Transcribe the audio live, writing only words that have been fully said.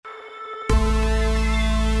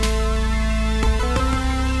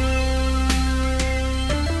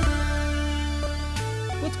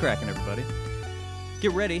cracking, everybody?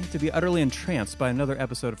 Get ready to be utterly entranced by another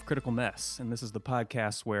episode of Critical Mess. And this is the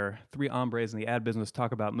podcast where three hombres in the ad business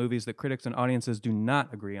talk about movies that critics and audiences do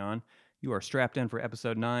not agree on. You are strapped in for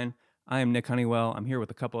episode 9. I am Nick Honeywell. I'm here with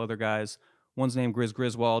a couple other guys. One's named Grizz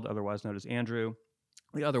Griswold, otherwise known as Andrew.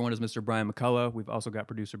 The other one is Mr. Brian McCullough. We've also got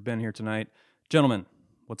producer Ben here tonight. Gentlemen,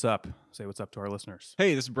 what's up? Say what's up to our listeners.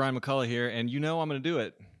 Hey, this is Brian McCullough here, and you know I'm going to do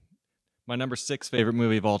it. My number 6 favorite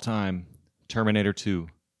movie of all time, Terminator 2.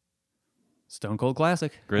 Stone Cold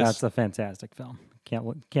Classic. Grizz? That's a fantastic film.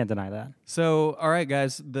 Can't deny that. So, all right,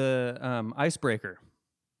 guys, the icebreaker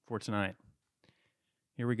for tonight.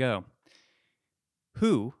 Here we go.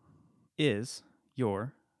 Who is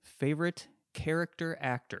your favorite character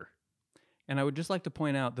actor? And I would just like to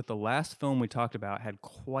point out that the last film we talked about had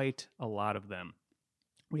quite a lot of them.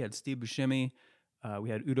 We had Steve Buscemi, we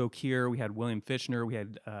had Udo Kier, we had William Fichtner, we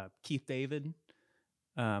had Keith David,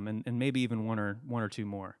 and maybe even one or two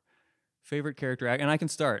more. Favorite character actor, and I can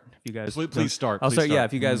start if you guys. Please start. I'll please start. start. Yeah,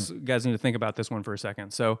 if you guys need to think about this one for a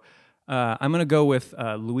second. So I'm gonna go with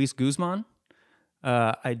Luis Guzman.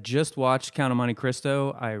 I just watched Count of Monte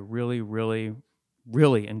Cristo. I really, really,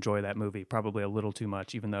 really enjoy that movie. Probably a little too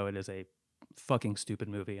much, even though it is a fucking stupid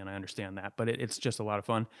movie, and I understand that. But it's just a lot of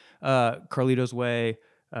fun. Carlito's Way.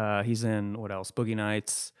 He's in what else? Boogie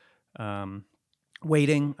Nights.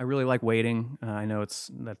 Waiting. I really like Waiting. I know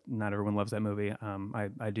that not everyone loves that movie.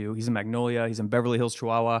 I do. He's in Magnolia. He's in Beverly Hills,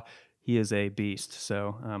 Chihuahua. He is a beast.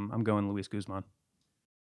 So I'm going Luis Guzman.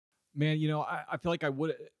 Man, you know, I feel like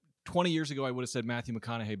 20 years ago, I would have said Matthew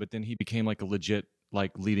McConaughey, but then he became like a legit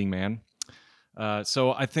leading man.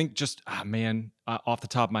 So I think off the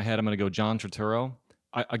top of my head, I'm going to go John Turturro.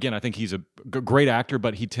 I think he's a great actor,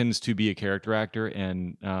 but he tends to be a character actor,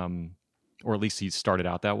 and or at least he started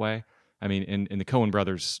out that way. I mean, and the Coen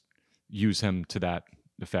brothers use him to that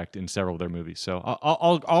effect in several of their movies. So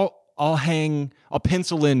I'll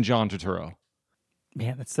pencil in John Turturro.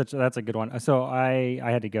 Man, that's a good one. So I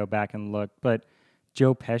had to go back and look, but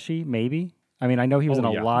Joe Pesci, maybe. I mean, I know he was in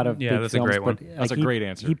a lot of big that's films, a great one. but That's a great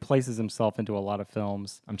answer. He places himself into a lot of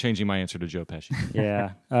films. I'm changing my answer to Joe Pesci.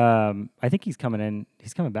 Yeah, I think he's coming in.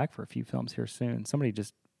 He's coming back for a few films here soon. Somebody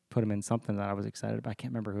just put him in something that I was excited about. I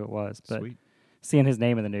can't remember who it was, but Sweet. seeing his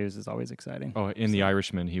name in the news is always exciting. Oh, in The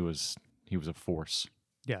Irishman, he was a force.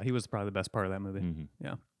 Yeah, he was probably the best part of that movie. Mm-hmm.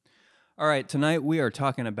 Yeah. All right, tonight we are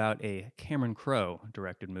talking about a Cameron Crowe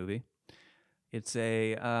directed movie. It's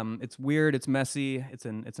it's weird, it's messy, it's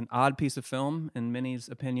an odd piece of film in many's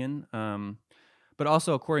opinion, but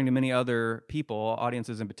also according to many other people,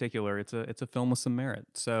 audiences in particular, it's a film with some merit.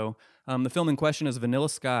 So the film in question is Vanilla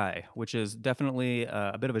Sky, which is definitely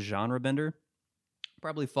a bit of a genre bender.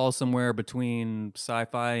 Probably falls somewhere between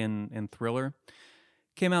sci-fi and thriller.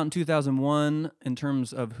 Came out in 2001. In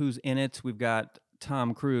terms of who's in it, we've got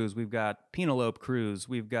Tom Cruise, we've got Penelope Cruz,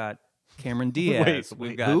 we've got Cameron Diaz. Wait,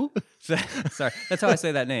 we've got who? Sorry, that's how I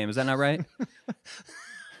say that name. Is that not right?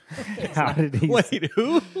 How did he? Wait,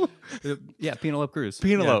 who? Yeah, Penelope Cruz.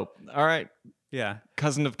 Penelope. All right. Yeah.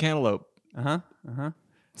 Cousin of Cantaloupe.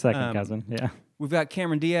 Second cousin. Yeah. We've got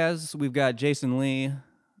Cameron Diaz. We've got Jason Lee.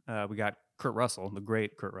 We got Kurt Russell, the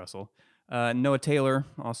great Kurt Russell. Noah Taylor,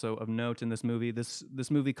 also of note in this movie.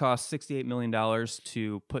 This movie cost $68 million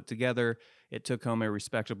to put together. It took home a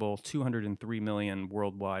respectable $203 million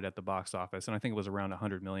worldwide at the box office, and I think it was around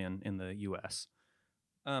 $100 million in the U.S.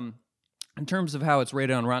 In terms of how it's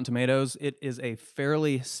rated on Rotten Tomatoes, it is a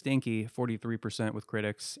fairly stinky 43% with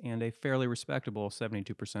critics and a fairly respectable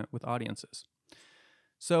 72% with audiences.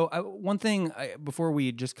 So one thing, before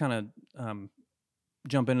we just kind of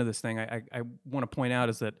jump into this thing, I want to point out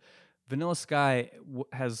is that Vanilla Sky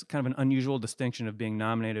has kind of an unusual distinction of being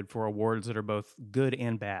nominated for awards that are both good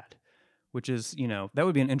and bad, which is, that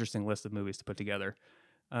would be an interesting list of movies to put together.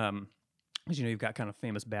 Because, you've got kind of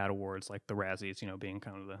famous bad awards like the Razzies, being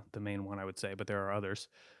kind of the main one, I would say, but there are others.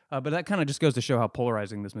 But that kind of just goes to show how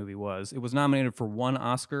polarizing this movie was. It was nominated for 1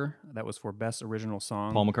 Oscar. That was for Best Original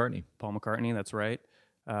Song. Paul McCartney. Paul McCartney, that's right.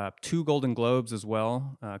 2 Golden Globes as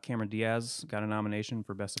well. Cameron Diaz got a nomination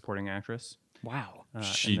for Best Supporting Actress. Wow.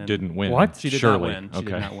 She didn't win. What? She did not win. She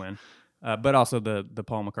did not win. But also the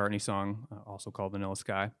Paul McCartney song, also called Vanilla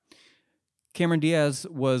Sky. Cameron Diaz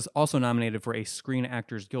was also nominated for a Screen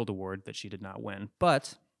Actors Guild Award that she did not win.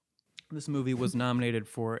 But this movie was nominated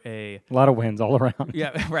for a lot of wins all around.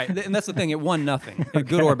 Yeah, right. And that's the thing. It won nothing,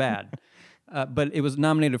 good or bad. But it was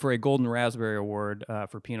nominated for a Golden Raspberry Award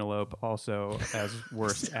for Penelope, also as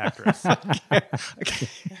Worst Actress.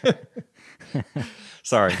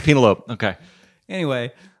 Sorry, Penelope. Okay.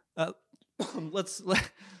 Anyway, let's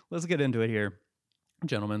get into it here,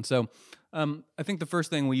 gentlemen. So I think the first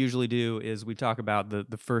thing we usually do is we talk about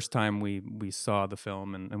the first time we saw the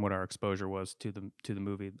film and what our exposure was to the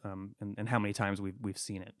movie, and how many times we've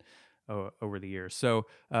seen it over the years. So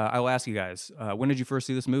I will ask you guys, when did you first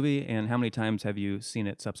see this movie, and how many times have you seen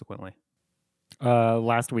it subsequently?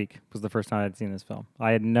 Last week was the first time I'd seen this film.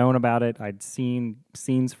 I had known about it. I'd seen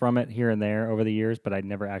scenes from it here and there over the years, but I'd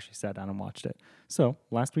never actually sat down and watched it. So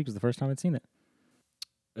last week was the first time I'd seen it.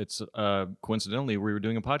 It's coincidentally we were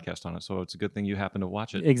doing a podcast on it, so it's a good thing you happened to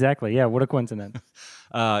watch it. Exactly. Yeah. What a coincidence.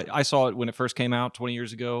 I saw it when it first came out 20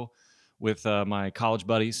 years ago with my college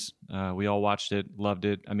buddies. We all watched it, loved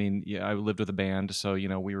it. I mean, yeah, I lived with a band, so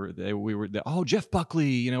we were Jeff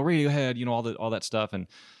Buckley, Radiohead, all that stuff, and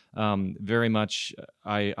very much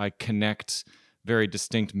I connect very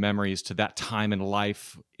distinct memories to that time in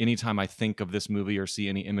life. Anytime I think of this movie or see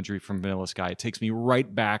any imagery from Vanilla Sky, it takes me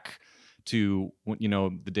right back to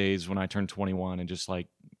the days when I turned 21 and just like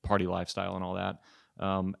party lifestyle and all that.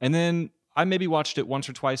 And then I maybe watched it once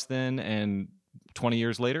or twice then, and 20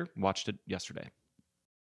 years later, watched it yesterday.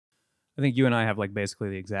 I think you and I have like basically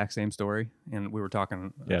the exact same story, and we were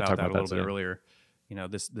talking about that a little bit earlier.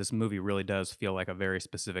 This movie really does feel like a very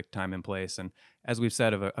specific time and place, and as we've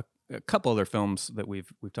said of a couple other films that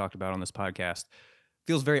we've talked about on this podcast,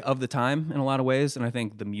 feels very of the time in a lot of ways. And I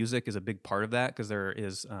think the music is a big part of that, because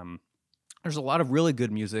there's a lot of really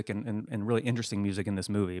good music and really interesting music in this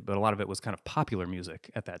movie, but a lot of it was kind of popular music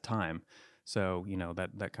at that time. So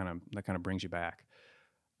that kind of brings you back.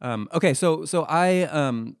 Okay, so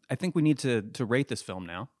I think we need to rate this film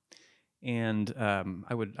now, and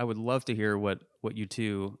I would love to hear what you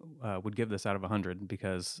two would give this out of 100,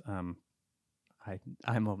 because I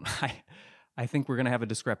think we're gonna have a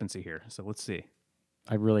discrepancy here. So let's see.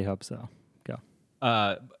 I really hope so. Go.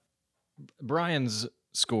 Brian's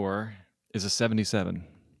score is a 77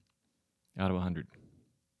 out of 100.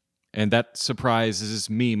 And that surprises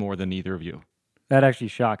me more than either of you. That actually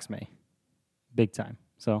shocks me big time.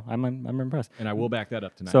 So I'm impressed. And I will back that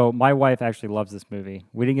up tonight. So my wife actually loves this movie.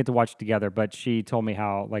 We didn't get to watch it together, but she told me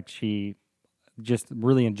how she just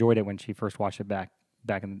really enjoyed it when she first watched it back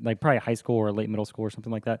in probably high school or late middle school or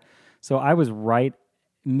something like that. So I was right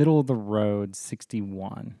middle of the road,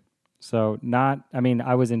 61. So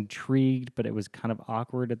I was intrigued, but it was kind of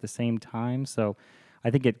awkward at the same time. So I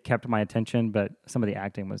think it kept my attention, but some of the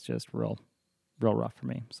acting was just real rough for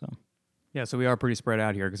me. So yeah, so we are pretty spread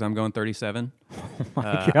out here, because I'm going 37. oh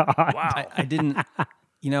my God. Wow.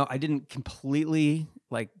 I didn't completely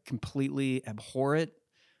abhor it,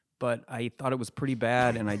 but I thought it was pretty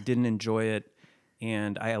bad, and I didn't enjoy it,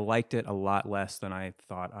 and I liked it a lot less than I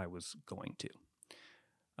thought I was going to.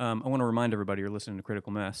 I want to remind everybody you're listening to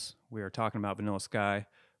Critical Mess. We are talking about Vanilla Sky.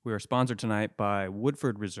 We are sponsored tonight by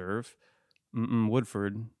Woodford Reserve.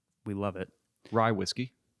 Woodford, we love it. Rye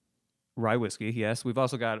whiskey, yes. We've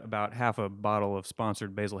also got about half a bottle of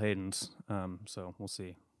sponsored Basil Hayden's. So we'll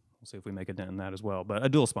see. We'll see if we make a dent in that as well. But a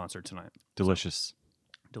dual sponsor tonight. delicious.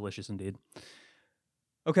 Delicious indeed.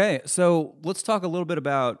 Okay, so let's talk a little bit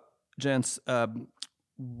about, gents,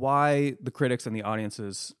 why the critics and the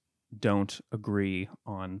audiences don't agree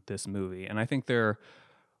on this movie. And I think there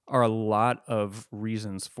are a lot of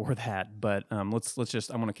reasons for that, but let's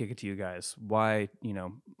just, I want to kick it to you guys. Why,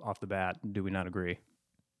 off the bat, do we not agree?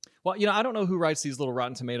 Well, I don't know who writes these little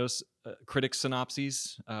Rotten Tomatoes critic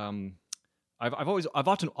synopses. I've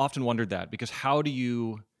often wondered that, because how do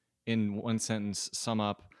you, in one sentence, sum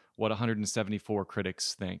up what 174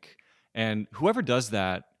 critics think? And whoever does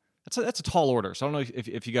that, that's a tall order. So I don't know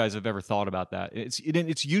if you guys have ever thought about that. It's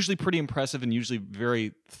usually pretty impressive and usually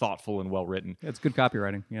very thoughtful and well written. It's good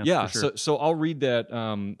copywriting. Yeah. For sure. So I'll read that.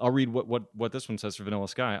 I'll read what this one says for Vanilla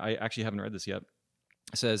Sky. I actually haven't read this yet.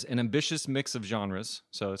 It says, an ambitious mix of genres.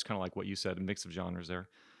 So it's kind of like what you said, a mix of genres there.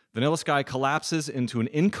 Vanilla Sky collapses into an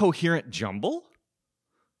incoherent jumble.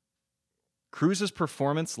 Cruise's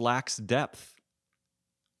performance lacks depth.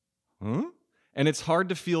 Huh? And it's hard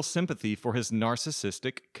to feel sympathy for his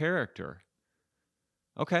narcissistic character.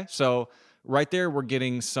 Okay, so right there we're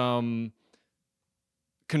getting some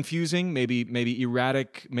confusing, maybe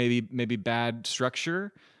erratic, maybe bad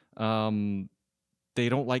structure. They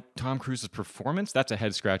don't like Tom Cruise's performance. That's a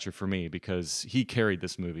head scratcher for me, because he carried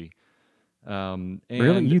this movie.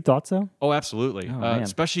 Really, you thought so? Oh, absolutely. Man.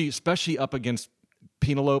 Especially up against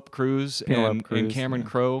Penelope Cruz and Cameron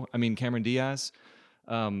Crowe. I mean Cameron Diaz.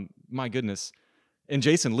 My goodness. And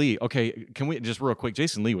Jason Lee. Okay, can we just real quick?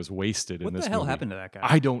 Jason Lee was wasted in this movie. What the hell happened to that guy?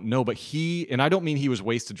 I don't know, but and I don't mean he was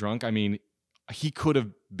wasted drunk. I mean, he could have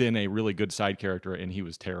been a really good side character, and he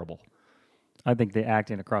was terrible. I think the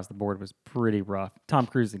acting across the board was pretty rough, Tom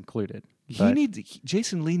Cruise included.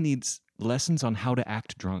 Jason Lee needs lessons on how to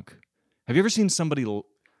act drunk. Have you ever seen somebody think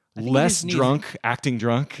he less just needs- drunk acting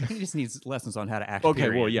drunk? He just needs lessons on how to act. Okay,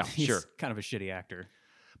 well, period. yeah, He's sure. kind of a shitty actor.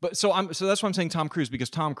 But so that's why I'm saying Tom Cruise, because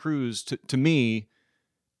Tom Cruise, to me,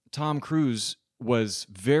 Tom Cruise was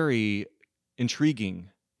very intriguing.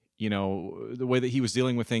 You know, the way that he was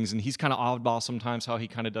dealing with things, and he's kind of oddball sometimes. How he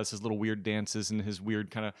kind of does his little weird dances and his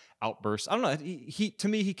weird kind of outbursts. I don't know. He to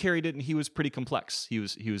me, he carried it, and he was pretty complex. He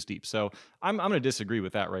was deep. So I'm going to disagree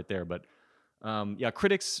with that right there. But yeah,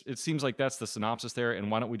 critics. It seems like that's the synopsis there.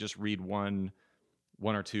 And why don't we just read one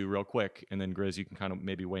or two real quick, and then Grizz, you can kind of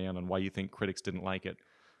maybe weigh in on why you think critics didn't like it.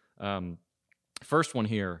 First one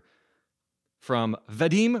here from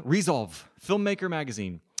Vadim Rizov, Filmmaker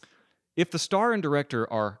Magazine. If the star and director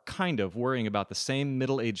are kind of worrying about the same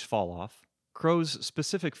middle-aged fall-off, Crow's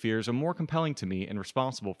specific fears are more compelling to me and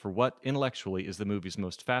responsible for what intellectually is the movie's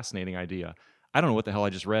most fascinating idea. I don't know what the hell I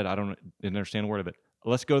just read. Didn't understand a word of it.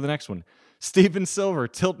 Let's go to the next one. Steven Silver,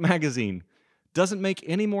 Tilt Magazine. Doesn't make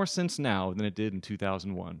any more sense now than it did in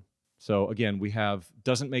 2001. So again, we have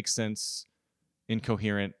doesn't make sense,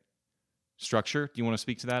 incoherent structure. Do you want to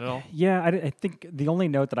speak to that at all? Yeah, I think the only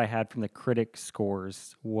note that I had from the critic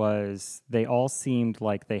scores was they all seemed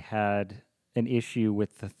like they had an issue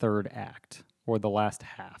with the third act or the last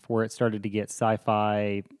half, where it started to get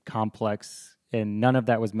sci-fi, complex, and none of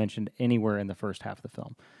that was mentioned anywhere in the first half of the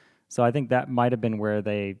film. So I think that might have been where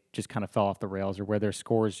they just kind of fell off the rails, or where their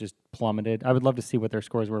scores just plummeted. I would love to see what their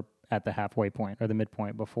scores were at the halfway point or the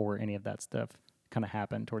midpoint before any of that stuff kind of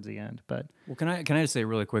happened towards the end. But Well, can I just say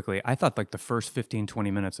really quickly, I thought like the first 15,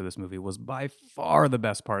 20 minutes of this movie was by far the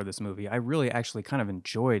best part of this movie. I really actually kind of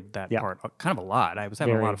enjoyed that Yeah. part kind of a lot. I was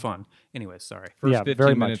having a Very. lot of fun. Anyways, sorry. First Yeah, 15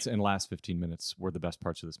 very much. minutes and last 15 minutes were the best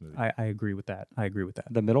parts of this movie. I agree with that.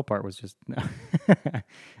 the middle part was just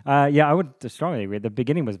yeah, I would strongly agree. The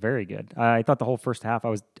beginning was very good. I thought the whole first half,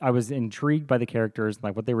 I was intrigued by the characters,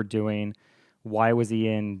 like what they were doing. Why was he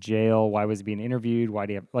in jail? Why was he being interviewed? Why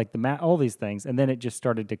do you have like all these things? And then it just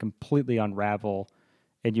started to completely unravel,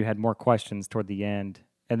 and you had more questions toward the end.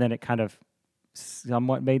 And then it kind of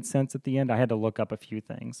somewhat made sense at the end. I had to look up a few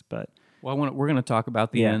things, but Well, we're going to talk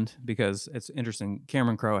about the Yeah. end because it's interesting.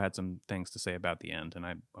 Cameron Crowe had some things to say about the end, and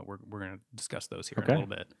we're going to discuss those here in Okay. a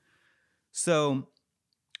little bit. So,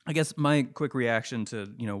 I guess my quick reaction to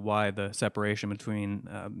why the separation between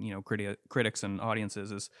critics and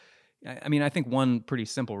audiences is, I mean, I think one pretty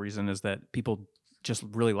simple reason is that people just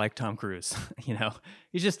really like Tom Cruise.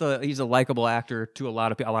 He's a likable actor to a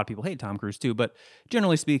lot of people. A lot of people hate Tom Cruise too, but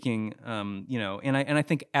generally speaking, and I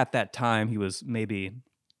think at that time he was maybe.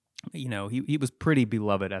 He was pretty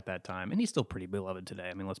beloved at that time, and he's still pretty beloved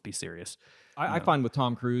today. I mean, let's be serious. I find with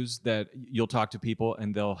Tom Cruise that you'll talk to people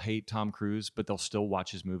and they'll hate Tom Cruise, but they'll still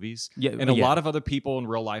watch his movies. Yeah, and a yeah. lot of other people in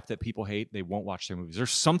real life that people hate, they won't watch their movies.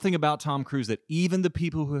 There's something about Tom Cruise that even the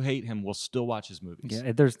people who hate him will still watch his movies.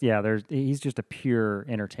 he's just a pure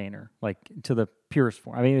entertainer, like to the purest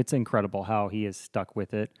form. I mean, it's incredible how he is stuck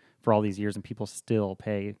with it for all these years, and people still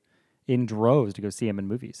pay in droves to go see him in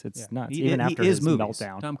movies. It's nuts. Even after his movies.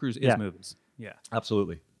 meltdown, Tom Cruise is Yeah. movies. Yeah,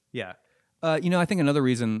 Absolutely. yeah. I think another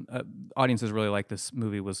reason audiences really like this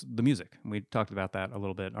movie was the music. We talked about that a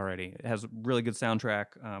little bit already. It has a really good soundtrack,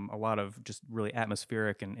 a lot of just really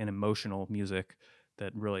atmospheric and emotional music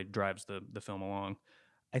that really drives the film along.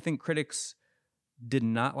 I think critics did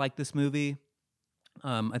not like this movie.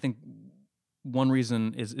 I think one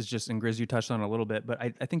reason is just, and Grizz, you touched on it a little bit, but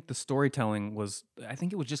I think the storytelling was, I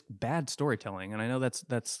think it was just bad storytelling. And I know that's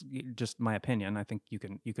just my opinion. I think you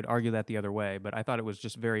could argue that the other way, but I thought it was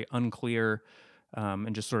just very unclear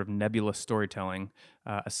and just sort of nebulous storytelling,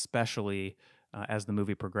 especially as the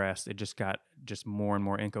movie progressed. It just got just more and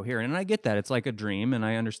more incoherent. And I get that. It's like a dream, and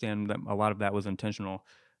I understand that a lot of that was intentional.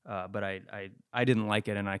 But I didn't like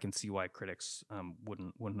it, and I can see why critics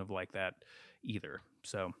wouldn't have liked that either.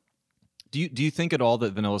 So. Do you think at all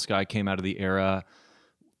that Vanilla Sky came out of the era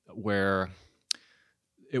where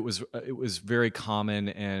it was very common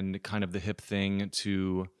and kind of the hip thing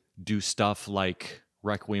to do stuff like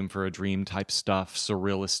Requiem for a Dream type stuff,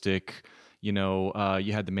 surrealistic? You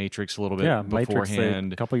had The Matrix a little bit Matrix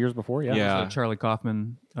beforehand. a couple years before. Yeah, Yeah. The Charlie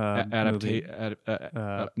Kaufman movie.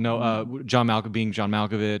 John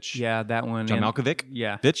Malkovich. Yeah, that one. John and- Malkovich.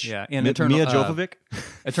 Yeah, Bitch. Yeah, and Mia Jovovich.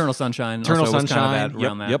 Eternal Sunshine. Eternal also was Sunshine. kind of that,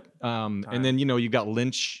 around that. Yep. And then you got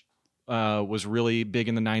Lynch was really big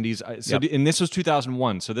in the 90s. And this was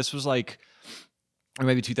 2001. So this was like, or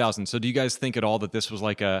maybe 2000. So do you guys think at all that this was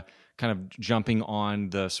like a kind of jumping on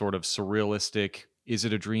the sort of surrealistic, is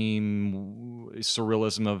it a dream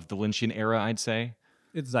surrealism of the Lynchian era, I'd say?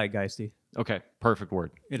 It's zeitgeisty. Okay, perfect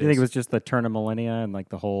word. I think it was just the turn of millennia and like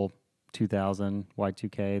the whole 2000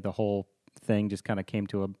 Y2K. The whole thing just kind of came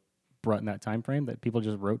to a brought in that time frame that people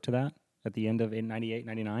just wrote to that at the end of 98,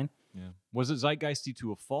 99. Yeah. Was it zeitgeisty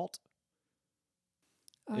to a fault?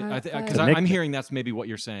 Because The Nick- I'm hearing that's maybe what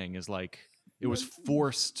you're saying is like it was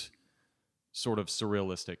forced, sort of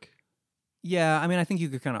surrealistic. Yeah, I mean, I think you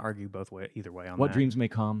could kind of argue either way on What that. Dreams May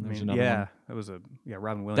Come. I There's mean, another yeah, one. it was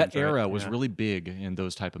Robin Williams. That era right? was Yeah. really big in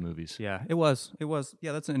those type of movies. Yeah, it was. It was.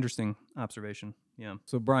 Yeah, that's an interesting observation. Yeah.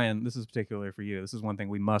 So, Brian, this is particularly for you. This is one thing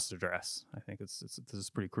we must address. I think this is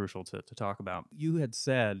pretty crucial to talk about. You had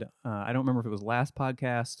said, I don't remember if it was last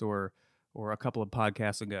podcast or a couple of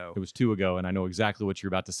podcasts ago. It was 2 ago, and I know exactly what you're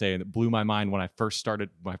about to say, and it blew my mind when I first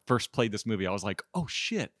played this movie. I was like, "Oh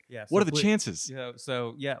shit! Yeah. What are the chances?" Yeah.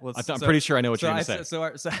 So yeah, I'm pretty sure I know what you're going to say.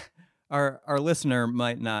 So our listener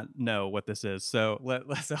might not know what this is. So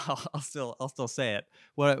I'll still say it.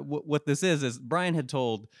 What this is Brian had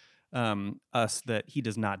told us that he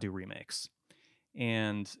does not do remakes,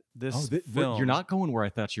 and this film. You're not going where I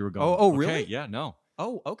thought you were going. Oh, really? Okay, yeah, no.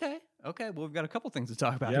 Oh, okay. Okay. Well, we've got a couple things to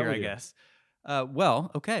talk about Yeah, here, we I do. guess.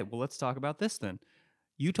 Okay. Well, let's talk about this then.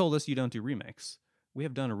 You told us you don't do remakes. We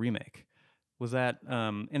have done a remake. Was that?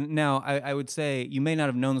 And now I would say you may not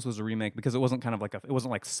have known this was a remake because it wasn't kind of like it wasn't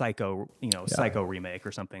like Psycho, Psycho remake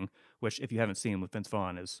or something. Which, if you haven't seen with Vince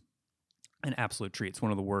Vaughn, is an absolute treat. It's one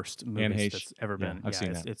of the worst movies Heche. that's ever Yeah, been. I've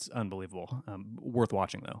seen that. It's unbelievable. Worth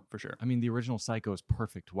watching though, for sure. I mean, the original Psycho is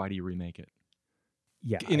perfect. Why do you remake it?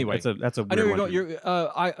 Yeah. Anyway, that's a I know weird you're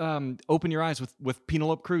one. going. Open Your Eyes with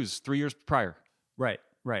Penelope Cruz 3 years prior. Right.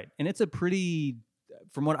 And it's a pretty,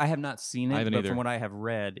 from what I have not seen I it, haven't but either. from what I have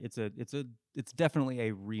read, it's definitely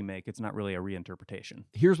a remake. It's not really a reinterpretation.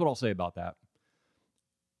 Here's what I'll say about that.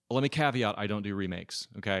 Let me caveat: I don't do remakes.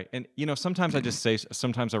 Okay, and sometimes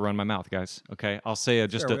sometimes I run my mouth, guys. Okay, I'll say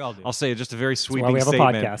we all do. I'll say just a very why sweeping we have a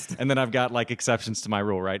statement, podcast. and then I've got like exceptions to my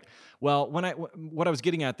rule, right? Well, what I was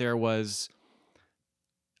getting at there was,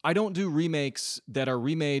 I don't do remakes that are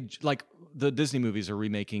remade like the Disney movies are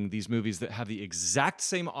remaking these movies that have the exact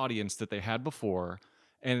same audience that they had before,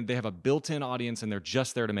 and they have a built-in audience, and they're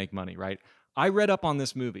just there to make money, right? I read up on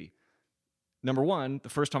this movie. Number one, the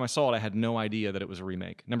first time I saw it, I had no idea that it was a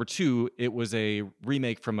remake. Number two, it was a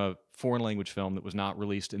remake from a foreign language film that was not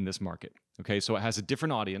released in this market. Okay, so it has a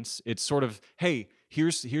different audience. It's sort of, hey,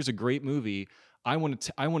 here's a great movie. I want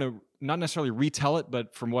to not necessarily retell it,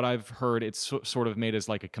 but from what I've heard, it's sort of made as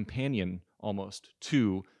like a companion almost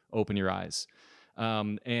to Open Your Eyes.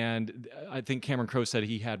 And I think Cameron Crowe said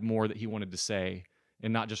he had more that he wanted to say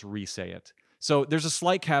and not just re-say it. So there's a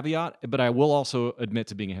slight caveat, but I will also admit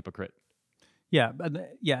to being a hypocrite. Yeah,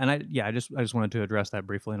 I just wanted to address that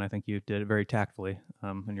briefly, and I think you did it very tactfully.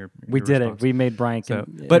 In your We your did response. it. We made Brian. So-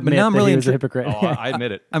 admit but now I'm that really he was a intri- hypocrite. Oh, I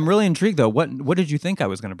admit it. I'm really intrigued though. What did you think I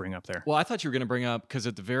was going to bring up there? Well, I thought you were going to bring up, because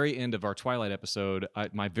at the very end of our Twilight episode,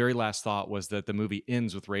 my very last thought was that the movie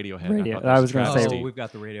ends with Radiohead. And Radio- thought that I was was a gonna say- travesty. we've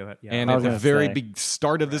got the Radiohead. Yeah, And I at was the gonna very say. big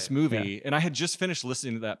start of this Right, movie, and I had just finished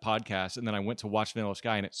listening to that podcast, and then I went to watch Vanilla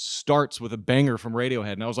Sky, and it starts with a banger from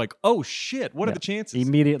Radiohead, and I was like, "Oh shit! What are Yeah. the chances?"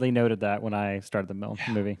 Immediately noted that when I started the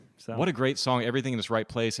movie. So What a great song! Everything in its right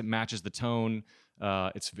place. It matches the tone.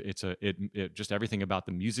 It just everything about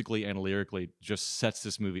them musically and lyrically just sets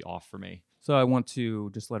this movie off for me. So I want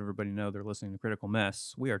to just let everybody know they're listening to Critical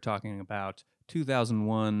Mess. We are talking about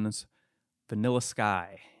 2001's Vanilla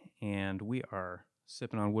Sky, and we are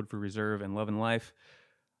sipping on Woodford Reserve and loving life.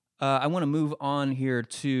 I want to move on here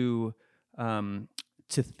to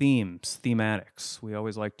thematics. We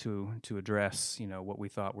always like to address, what we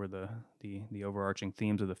thought were the overarching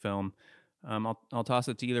themes of the film. I'll toss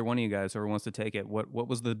it to either one of you guys, whoever wants to take it. What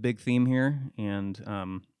was the big theme here,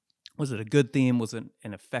 and was it a good theme? Was it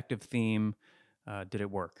an effective theme? Did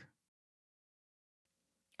it work?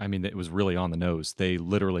 I mean, it was really on the nose. They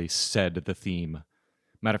literally said the theme.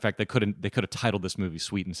 Matter of fact, they could have titled this movie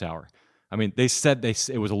 "Sweet and Sour." I mean, they said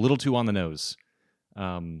it was a little too on the nose. I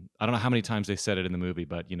don't know how many times they said it in the movie,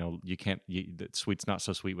 but you can't. The sweet's not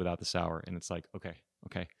so sweet without the sour, and it's like, okay,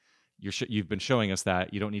 you've been showing us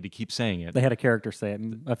that. You don't need to keep saying it. they had a character say it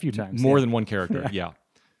a few times. More yeah. than one character, yeah.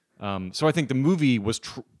 So I think the movie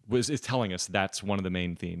is telling us that's one of the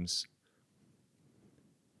main themes.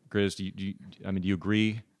 Grizz, do you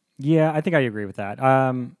agree? Yeah, I think I agree with that.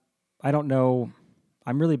 I don't know.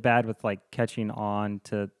 I'm really bad with like catching on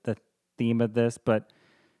to the theme of this, but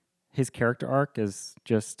his character arc is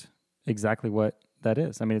just exactly what that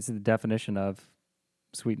is. I mean, it's the definition of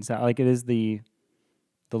sweet and sour. Like it is the.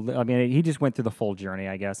 I mean, he just went through the full journey,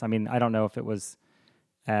 I guess. I mean, I don't know if it was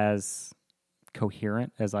as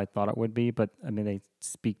coherent as I thought it would be, but I mean, they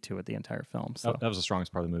speak to it the entire film. So That was the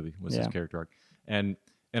strongest part of the movie, was his Yeah. character arc. And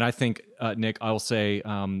I think, Nick, I'll say,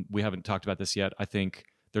 we haven't talked about this yet. I think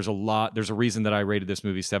There's a reason that I rated this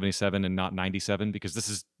movie 77 and not 97, because this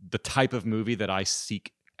is the type of movie that I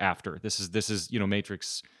seek after. This is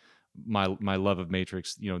Matrix, my love of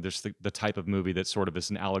Matrix. There's the type of movie that sort of is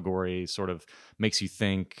an allegory, sort of makes you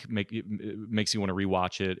think, makes you want to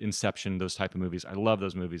rewatch it. Inception, those type of movies. I love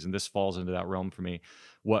those movies, and this falls into that realm for me.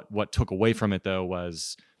 What took away from it though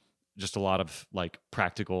was just a lot of like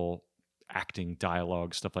practical acting,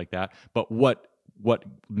 dialogue, stuff like that. But what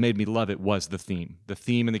made me love it was the theme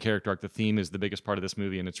and the character arc. The theme is the biggest part of this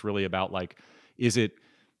movie, and it's really about like,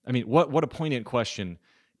 what a poignant question.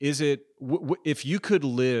 Is it if you could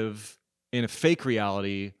live in a fake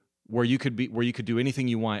reality where you could do anything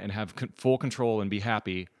you want and have full control and be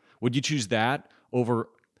happy, would you choose that over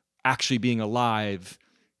actually being alive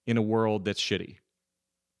in a world that's shitty?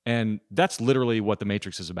 And that's literally what The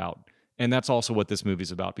Matrix is about. And that's also what this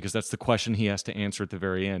movie's about, because that's the question he has to answer at the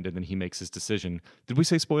very end, and then he makes his decision. Did we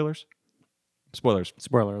say spoilers? Spoilers.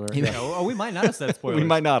 Spoiler alert. Yeah. Oh, we might not have said spoilers. We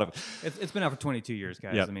might not have. It's been out for 22 years,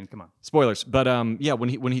 guys. Yep. I mean, come on. Spoilers. But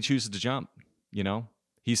when he chooses to jump,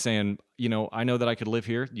 he's saying, I know that I could live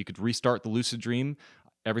here. You could restart the lucid dream.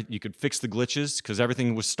 You could fix the glitches, because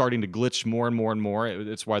everything was starting to glitch more and more and more.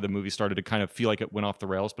 It's why the movie started to kind of feel like it went off the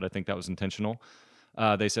rails, but I think that was intentional.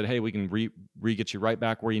 They said, hey, we can get you right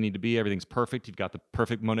back where you need to be. Everything's perfect. You've got the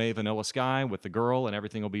perfect Monet vanilla sky with the girl, and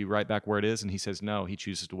everything will be right back where it is. And he says, no, he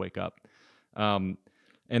chooses to wake up. And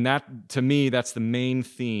that, to me, that's the main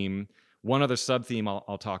theme. One other sub-theme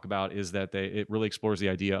I'll talk about is that it really explores the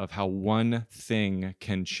idea of how one thing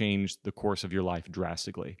can change the course of your life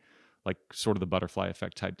drastically, like sort of the butterfly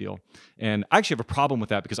effect type deal. And I actually have a problem with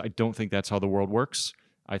that, because I don't think that's how the world works.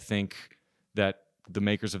 I think that the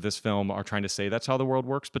makers of this film are trying to say that's how the world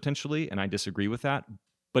works potentially, and I disagree with that.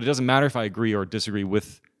 But it doesn't matter if I agree or disagree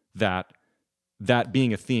with that. That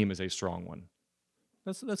being a theme is a strong one.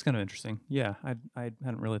 That's kind of interesting. Yeah, I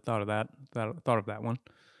hadn't really thought of that one.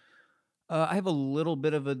 I have a little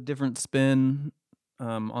bit of a different spin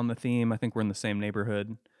on the theme. I think we're in the same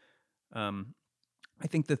neighborhood. I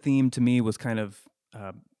think the theme to me was kind of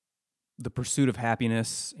the pursuit of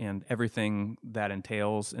happiness and everything that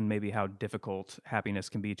entails, and maybe how difficult happiness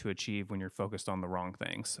can be to achieve when you're focused on the wrong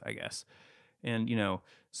things, I guess. And,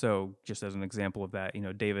 so just as an example of that,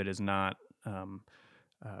 David is not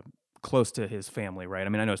close to his family, right? I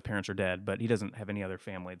mean, I know his parents are dead, but he doesn't have any other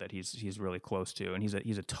family that he's really close to, and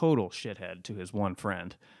he's a total shithead to his one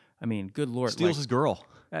friend. I mean, good Lord. Steals his girl.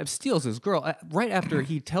 Steals his girl right after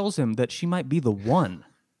he tells him that she might be the one.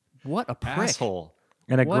 What a prick. Asshole.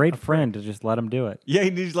 And a great friend to just let him do it. Yeah, he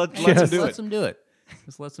needs lets him do it. Lets him do it.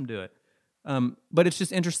 Just lets him do it. But it's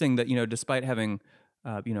just interesting that, despite having,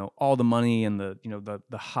 all the money and the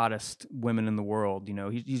hottest women in the world,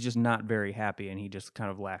 he's just not very happy, and he just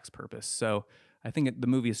kind of lacks purpose. So I think the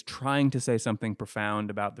movie is trying to say something profound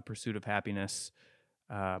about the pursuit of happiness.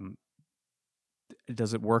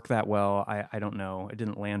 Does it work that well? I don't know. It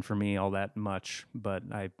didn't land for me all that much, but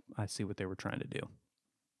I see what they were trying to do.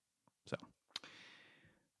 So,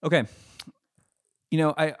 okay.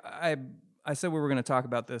 I said we were going to talk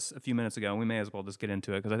about this a few minutes ago, and we may as well just get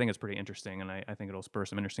into it, because I think it's pretty interesting, and I think it'll spur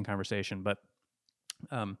some interesting conversation. But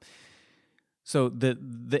so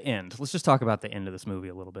the end. Let's just talk about the end of this movie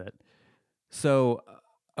a little bit. So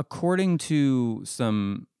according to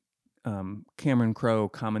some Cameron Crowe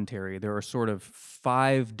commentary, there are sort of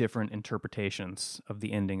 5 different interpretations of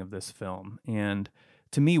the ending of this film. And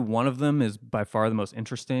to me, one of them is by far the most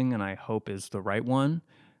interesting, and I hope is the right one.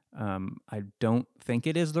 I don't think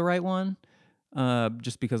it is the right one,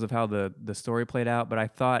 just because of how the story played out. But I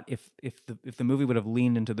thought if the movie would have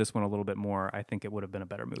leaned into this one a little bit more, I think it would have been a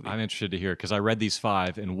better movie. I'm interested to hear, because I read these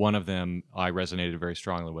 5, and one of them I resonated very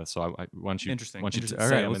strongly with. So why don't you say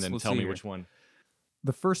them, and then tell me which one.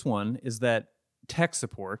 The first one is that tech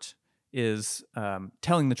support is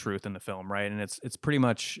telling the truth in the film, right? And it's pretty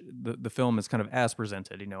much the film is kind of as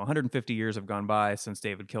presented. 150 years have gone by since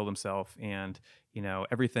David killed himself, and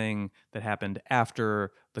everything that happened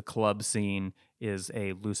after the club scene is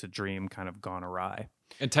a lucid dream kind of gone awry.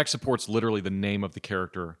 And tech support's literally the name of the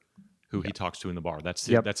character who he talks to in the bar. That's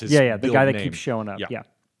yep. That's his the guy that name. keeps showing up.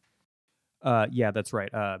 Yeah, that's right.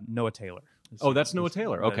 Noah Taylor. Oh, that's Noah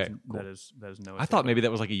Taylor. Okay, cool. That is Noah Taylor. I thought maybe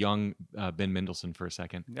that was like a young Ben Mendelsohn for a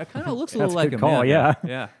second. That kind of looks a little That's a like good him. call, yeah.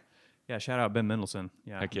 Yeah. Shout out Ben Mendelsohn.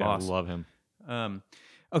 Yeah, Heck yeah, boss. I love him.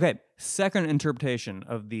 Okay, second interpretation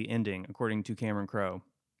of the ending, according to Cameron Crowe.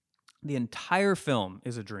 The entire film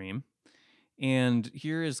is a dream, and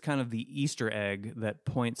here is kind of the Easter egg that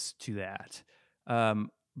points to that.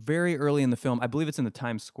 Very early in the film, I believe it's in the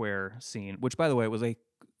Times Square scene, which, by the way, was a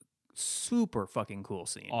super fucking cool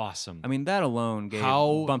scene. Awesome. I mean, that alone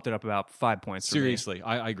bumped it up about 5 points. For me. Seriously,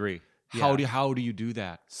 I agree. Yeah. How do you do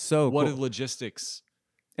that? So What cool. are the logistics?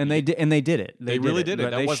 And they did it. They really did it.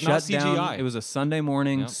 That They was not shut down- CGI. It was a Sunday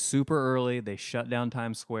morning, Yep. super early. They shut down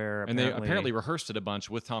Times Square. And they apparently rehearsed it a bunch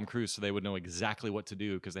with Tom Cruise so they would know exactly what to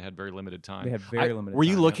do because they had very limited time. They had very limited Were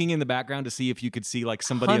you time, looking in the background to see if you could see like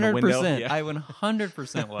somebody in the window? 100%. Yeah. I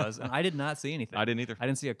 100% was, and I did not see anything. I didn't either. I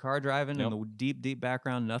didn't see a car driving Nope. in the deep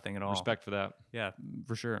background. Nothing at all. Respect for that. Yeah,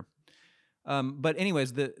 for sure. But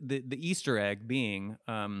anyways, the Easter egg being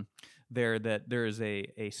that there is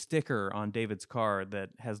a sticker on David's car that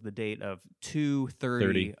has the date of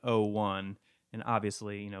 2/30/01, and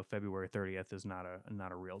obviously, February 30th is not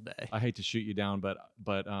a real day. I hate to shoot you down, but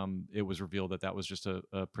it was revealed that was just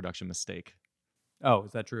a production mistake. Oh,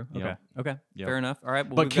 is that true? Yep. Okay, Yep. fair enough. All right,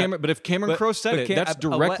 well, But if Cameron but- Crowe said but it, Cam- that's I-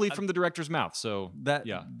 directly I- from the director's mouth. So that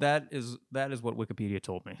yeah, that is what Wikipedia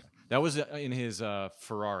told me. that was in his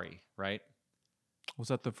Ferrari, right? Was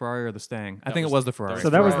that the Ferrari or the Stang? I That think was- it was the that Ferrari. was So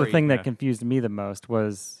that was the Ferrari, thing yeah. that confused me the most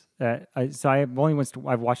was I've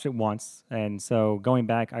watched it once, and so going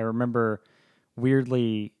back, I remember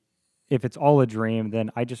weirdly, if it's all a dream,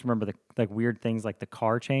 then I just remember the weird things like the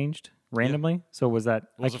car changed randomly. So was that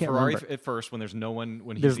It was I a can't Ferrari remember. at first when there's no one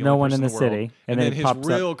when he's There's the no only one in person the world. city, and and then then it his pops up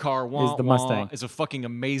real car is the Mustang. is a fucking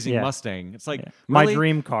amazing Yeah. Mustang. It's like Yeah. My really?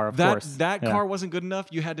 dream car, of that course. that Yeah. car wasn't good enough.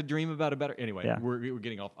 You had to dream about a better. Anyway, Yeah. we're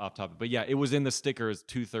getting off topic, but yeah, it was in the sticker as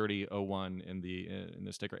 2/30/01 in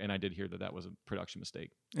the sticker, and I did hear that was a production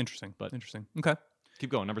mistake. Interesting, But- interesting. Okay. Keep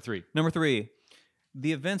going. Number 3. Number 3,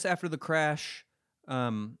 the events after the crash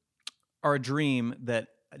are a dream that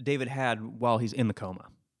David had while he's in the coma.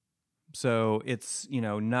 So it's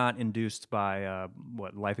not induced by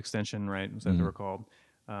life extension, right? Is that what they were called?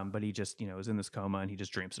 But he just is in this coma and he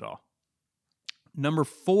just dreams it all. Number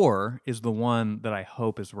 4 is the one that I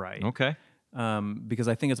hope is right. Okay. Because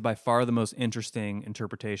I think it's by far the most interesting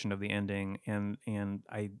interpretation of the ending, and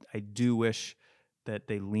I do wish that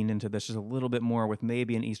they leaned into this just a little bit more with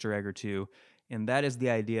maybe an Easter egg or two, and that is the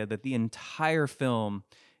idea that the entire film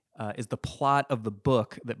is the plot of the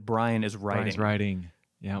book that Brian is writing. Brian's writing.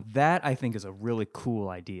 Yeah. That I think is a really cool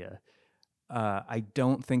idea. I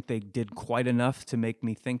don't think they did quite enough to make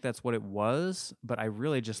me think that's what it was, but I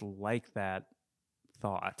really just like that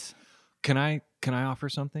thought. Can I offer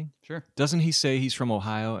something? Sure. Doesn't he say he's from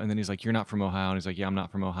Ohio, and then he's like, "You're not from Ohio," and he's like, "Yeah, I'm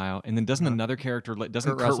not from Ohio," and then doesn't another character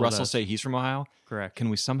doesn't Kurt Russell does. say he's from Ohio? Correct. Can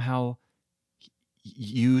we somehow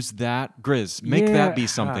use that, Grizz? Make that be Yeah.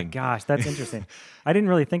 something. Oh, gosh, that's interesting. I didn't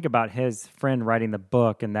really think about his friend writing the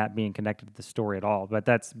book and that being connected to the story at all, but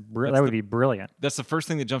that would be brilliant. That's the first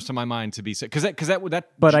thing that jumps to my mind to be said, because that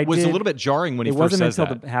But I was a did- little bit jarring when he It first wasn't says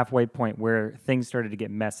until that. the halfway point where things started to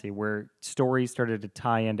get messy, where stories started to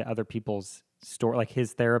tie into other people's story, like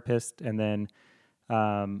his therapist, and then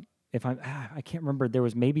I can't remember, there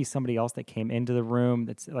was maybe somebody else that came into the room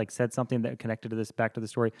that's like said something that connected to this back to the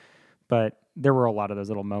story. But there were a lot of those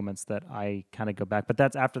little moments that I kind of go back. But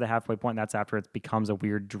that's after the halfway point. And that's after it becomes a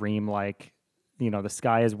weird dream. Like, the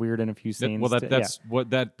sky is weird in a few scenes. That's what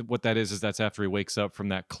that is that's after he wakes up from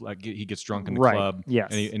that. He gets drunk in the Right, club.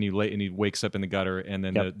 yes. And he wakes up in the gutter, and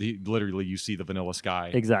then Yep. literally you see the vanilla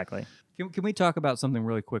sky. Exactly. Can we talk about something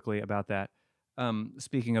really quickly about that?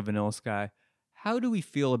 Speaking of Vanilla Sky, how do we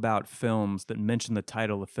feel about films that mention the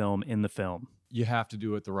title of the film in the film? You have to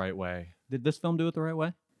do it the right way. Did this film do it the right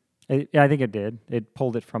way? I think it did. It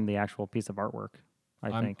pulled it from the actual piece of artwork,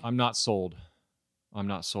 I think. I'm not sold. I'm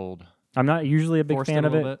not sold. I'm not usually a big Forced fan it a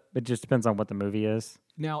of it. little bit? It just depends on what the movie is.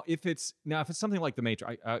 Now, if it's something like The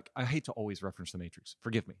Matrix, I hate to always reference The Matrix.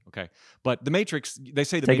 Forgive me, okay? But The Matrix, they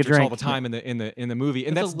say The Take a Matrix all drink. the time in the movie,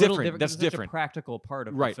 and It's that's a little different. That's It's such a different, practical part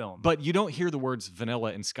of right? the film. But you don't hear the words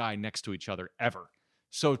vanilla and sky next to each other ever.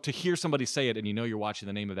 So to hear somebody say it, and you're watching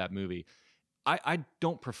the name of that movie, I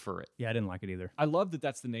don't prefer it. yeah, I didn't like it either. I love that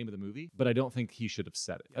that's the name of the movie, but I don't think he should have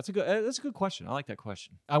said it. That's a good question. I like that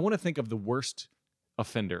question. I want to think of the worst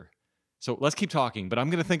offender. So let's keep talking, but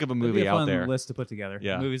I'm going to think of a It'd be movie a out fun there. list to put together.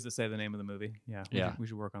 Yeah. Movies that say the name of the movie. Yeah. Yeah. We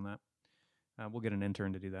should work on that. We'll get an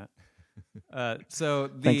intern to do that.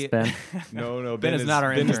 So Thanks, Ben. No, Ben is not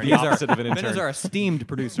our Ben intern. is the opposite of an Ben intern. is our esteemed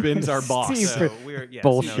producer. Ben's our boss. Esteemed So we're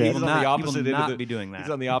Bullshit. he He's will on not, the opposite he end will of not the- be doing that. He's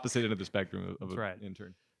on the opposite end of the spectrum of That's an right.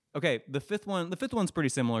 intern. Okay, the fifth one's pretty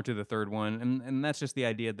similar to the third one, and that's just the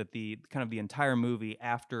idea that the kind of the entire movie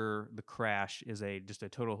after the crash is just a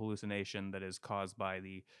total hallucination that is caused by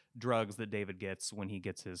the drugs that David gets when he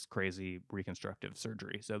gets his crazy reconstructive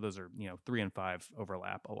surgery. So those are 3 and 5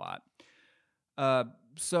 overlap a lot.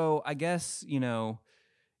 So I guess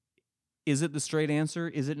is it the straight answer?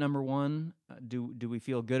 Is it number one? Do we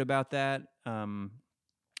feel good about that?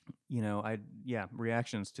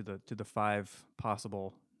 reactions to the 5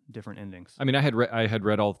 possible different endings. I mean, I had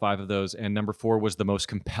read all 5 of those, and number 4 was the most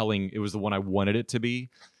compelling. It was the one I wanted it to be,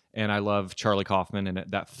 and I love Charlie Kaufman, and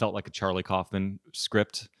that felt like a Charlie Kaufman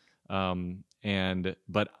script.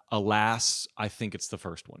 But alas, I think it's the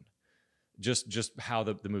first one. Just how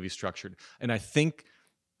the movie's structured, and I think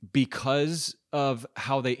because of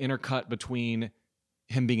how they intercut between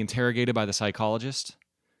him being interrogated by the psychologist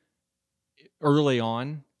early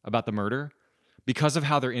on about the murder, because of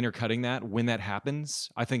how they're intercutting that when that happens,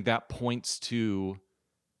 I think that points to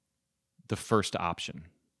the first option.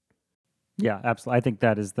 Yeah, absolutely. I think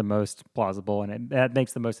that is the most plausible, and that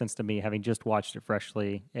makes the most sense to me, having just watched it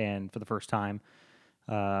freshly and for the first time.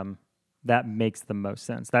 That makes the most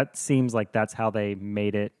sense. That seems like that's how they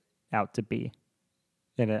made it out to be.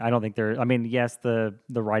 And I don't think yes, the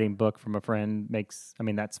writing book from a friend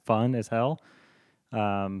that's fun as hell.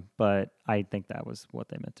 But I think that was what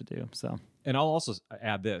they meant to do. So, and I'll also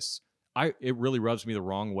add this: it really rubs me the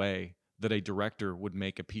wrong way that a director would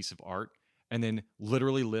make a piece of art and then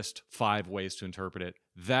literally list 5 ways to interpret it.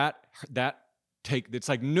 It's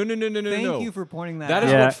like no. Thank you for pointing that That out.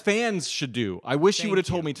 is Yeah. what fans should do. I wish you Thank would have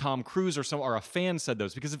told you. me Tom Cruise or a fan said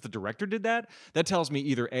those, because if the director did that, that tells me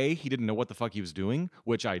either A, he didn't know what the fuck he was doing,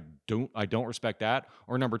 which I don't respect that,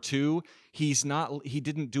 or number 2, he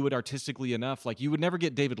didn't do it artistically enough. Like, you would never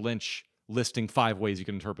get David Lynch listing 5 ways you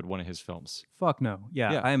can interpret one of his films. Fuck no.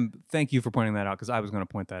 Yeah. Yeah. Thank you for pointing that out, because I was going to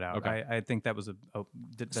point that out. Okay. I think that was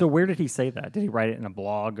so where did he say that? Did he write it in a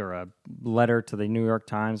blog or a letter to the New York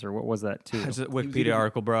Times, or what was that too? It's a was Wikipedia being-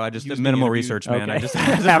 article, bro. I just he was minimal being research, man. Okay. I just read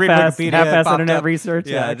half-ass Wikipedia. it half-ass popped internet up. research.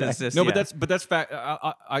 Yeah, okay. No, yeah. but that's fact.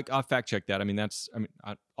 I'll fact check that. I mean,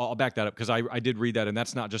 I'll back that up, because I did read that, and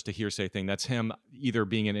that's not just a hearsay thing. That's him either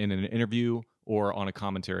being in an interview or on a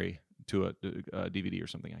commentary to a DVD or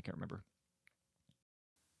something. I can't remember.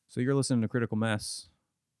 So you're listening to Critical Mess.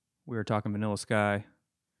 We are talking Vanilla Sky.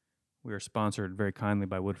 We are sponsored very kindly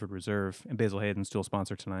by Woodford Reserve, and Basil Hayden's still a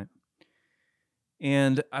sponsor tonight.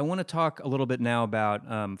 And I want to talk a little bit now about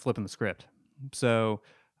flipping the script. So,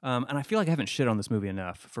 and I feel like I haven't shit on this movie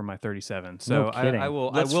enough for my 37. So No kidding. I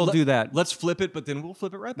will do that. Let's flip it, but then we'll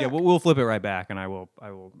flip it right back. Yeah, we'll flip it right back, and I will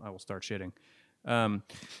start shitting. So,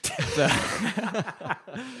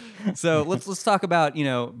 so let's talk about,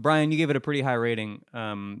 Brian, you gave it a pretty high rating. Why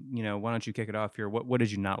don't you kick it off here? What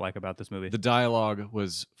did you not like about this movie? The dialogue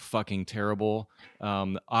was fucking terrible.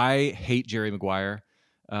 I hate Jerry Maguire.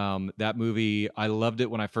 That movie, I loved it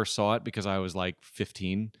when I first saw it because I was like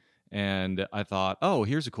 15, and I thought, oh,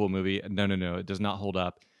 here's a cool movie. No, it does not hold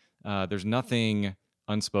up. There's nothing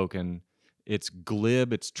unspoken. It's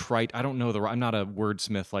glib. It's trite. I don't know I'm not a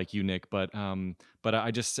wordsmith like you, Nick, but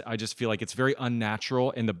I just feel like it's very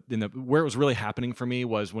unnatural. And where it was really happening for me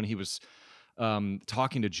was when he was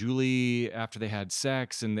talking to Julie after they had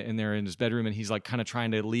sex, and they're in his bedroom, and he's like kind of trying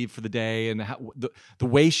to leave for the day, and the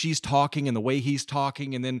way she's talking and the way he's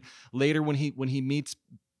talking, and then later when he meets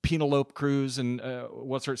Penelope Cruz and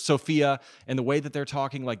Sophia, and the way that they're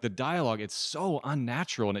talking, like the dialogue, it's so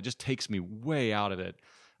unnatural, and it just takes me way out of it.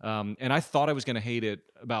 And I thought I was going to hate it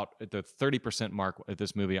about at the 30% mark at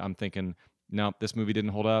this movie. I'm thinking, no, this movie didn't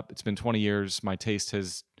hold up. It's been 20 years. My taste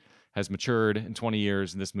has matured in 20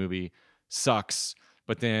 years, and this movie sucks.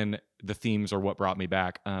 But then the themes are what brought me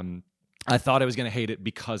back. I thought I was going to hate it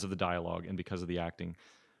because of the dialogue and because of the acting.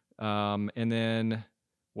 And then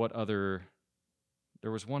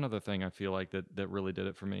there was one other thing I feel like that really did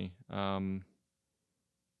it for me.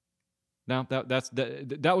 No,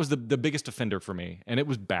 that was the biggest offender for me, and it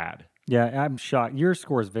was bad. Yeah, I'm shocked. Your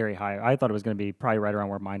score is very high. I thought it was going to be probably right around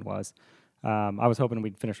where mine was. I was hoping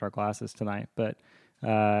we'd finish our classes tonight, but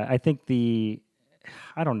I think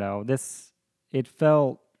I don't know. It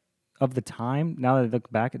felt of the time. Now that I look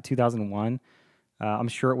back at 2001, I'm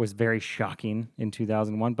sure it was very shocking in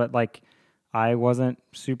 2001, but like I wasn't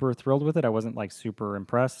super thrilled with it. I wasn't like super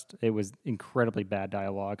impressed. It was incredibly bad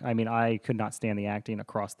dialogue. I mean, I could not stand the acting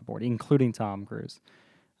across the board, including Tom Cruise.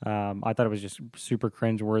 I thought it was just super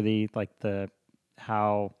cringeworthy, like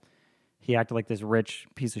how he acted like this rich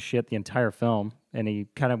piece of shit the entire film, and he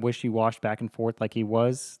kind of wishy-washed back and forth like he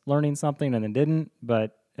was learning something and then didn't,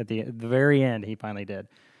 but at the very end, he finally did.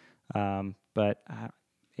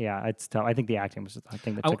 Yeah, it's tough. I think the acting was the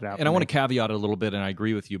thing that took it out. And I want to caveat it a little bit, and I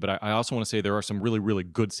agree with you, but I also want to say there are some really, really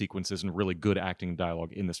good sequences and really good acting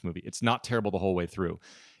dialogue in this movie. It's not terrible the whole way through.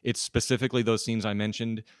 It's specifically those scenes I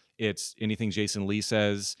mentioned. It's anything Jason Lee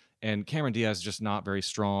says, and Cameron Diaz is just not very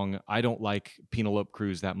strong. I don't like Penelope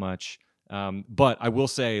Cruz that much. But I will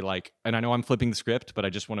say, like, and I know I'm flipping the script, but I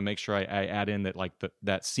just want to make sure I add in that, like,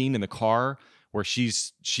 that scene in the car where she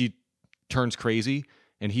turns crazy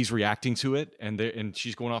and he's reacting to it, and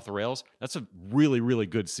she's going off the rails. That's a really, really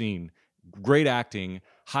good scene. Great acting,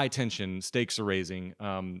 high tension, stakes are raising.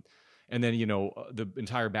 And then, the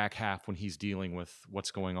entire back half when he's dealing with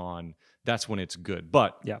what's going on, that's when it's good.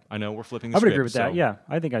 But Yeah. I know we're flipping the I would script. agree with that. so- Yeah,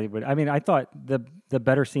 I think I would. I mean, I thought the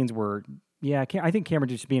better scenes were. Yeah, I think Cameron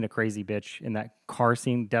just being a crazy bitch in that car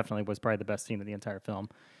scene definitely was probably the best scene of the entire film.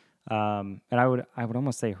 And I would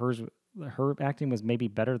almost say her acting was maybe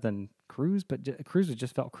better than Cruise, but Cruise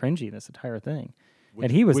just felt cringy in this entire thing.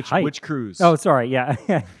 And he was hyped. Which Cruise? Oh, sorry,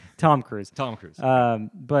 yeah, Tom Cruise. Tom Cruise.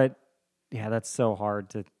 But yeah, that's so hard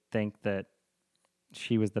to think that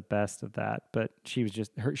she was the best of that. But she was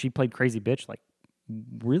just she played crazy bitch like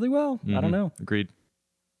really well. I don't know. Agreed.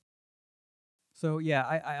 So yeah,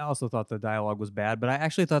 I also thought the dialogue was bad, but I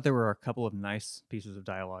actually thought there were a couple of nice pieces of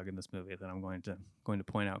dialogue in this movie that I'm going to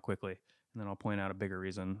point out quickly, and then I'll point out a bigger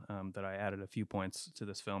reason that I added a few points to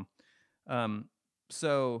this film.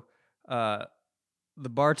 So the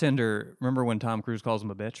bartender, remember when Tom Cruise calls him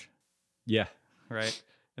a bitch, Yeah. right?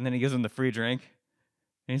 And then he gives him the free drink,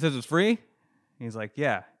 and he says it's free. And he's like,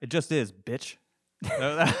 "Yeah, it just is, bitch."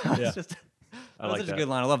 That was Yeah. just. I That was like such that. a good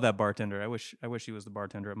line. I love that bartender. I wish he was the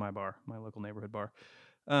bartender at my bar, my local neighborhood bar.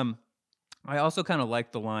 I also kind of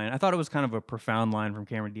liked the line. I thought it was kind of a profound line from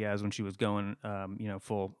Cameron Diaz when she was going,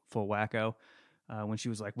 full wacko. When she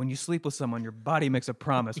was like, "When you sleep with someone, your body makes a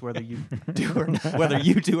promise, whether you do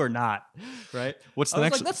or not." Right? What's I the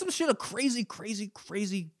was next? like, that's some shit a crazy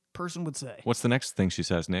person would say. What's the next thing she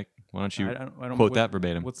says, Nick? Why don't you I don't quote what- that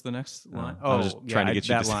verbatim? What's the next line? I was just trying to get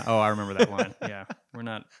you that to line. Oh, I remember that line. Yeah, we're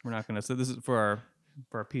not gonna. So this is for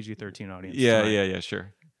our PG-13 audience. Yeah, tonight.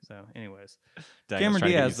 sure. So, anyways, Dang, I was Cameron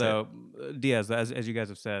trying to get you Diaz, to say it. though, Diaz, as you guys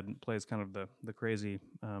have said, plays kind of the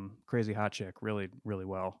crazy hot chick really, really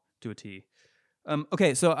well to a T.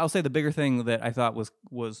 Okay, so I'll say the bigger thing that I thought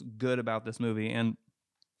was good about this movie, and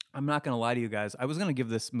I'm not going to lie to you guys, I was going to give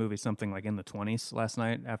this movie something like in the 20s last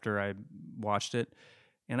night after I watched it.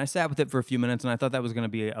 And I sat with it for a few minutes, and I thought that was going to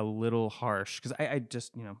be a little harsh because I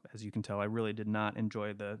just, as you can tell, I really did not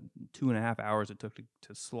enjoy the 2.5 hours it took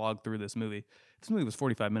to slog through this movie. If this movie was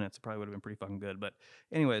 45 minutes, it probably would have been pretty fucking good. But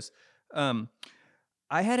anyways,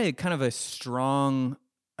 I had a kind of a strong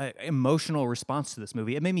emotional response to this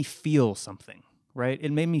movie. It made me feel something, right?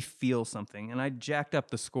 It made me feel something. And I jacked up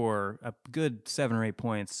the score a good 7 or 8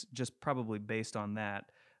 points just probably based on that.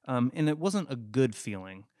 And it wasn't a good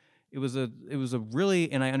feeling. It was a really,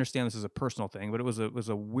 and I understand this is a personal thing, but it was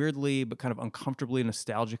a weirdly but kind of uncomfortably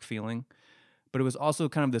nostalgic feeling. But it was also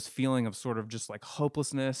kind of this feeling of sort of just like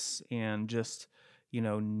hopelessness and just,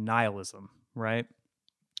 nihilism, right?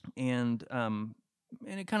 And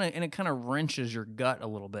it kind of wrenches your gut a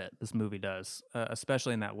little bit. This movie does,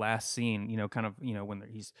 especially in that last scene. When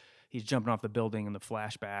he's jumping off the building in the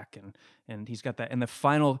flashback, and he's got that, and the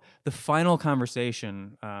final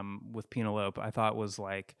conversation with Penelope, I thought was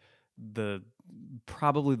like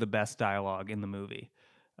probably the best dialogue in the movie.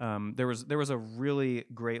 There was a really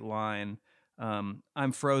great line.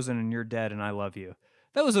 "I'm frozen and you're dead and I love you."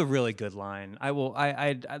 That was a really good line.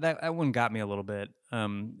 That one got me a little bit.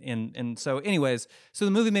 And so anyways, so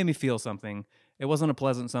the movie made me feel something. It wasn't a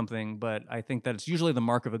pleasant something, but I think that it's usually the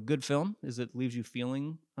mark of a good film is it leaves you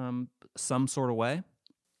feeling some sort of way.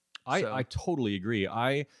 I totally agree.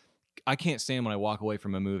 I can't stand when I walk away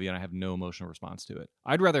from a movie and I have no emotional response to it.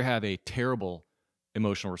 I'd rather have a terrible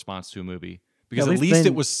emotional response to a movie because at least then-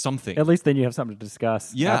 it was something. At least then you have something to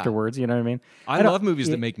discuss Yeah. afterwards. You know what I mean? I don't- love movies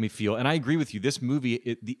yeah. that make me feel, and I agree with you. This movie,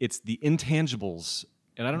 it's the intangibles,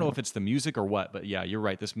 and I don't know if it's the music or what, but yeah, you're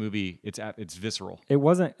right. This movie, it's visceral. It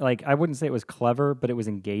wasn't like I wouldn't say it was clever, but it was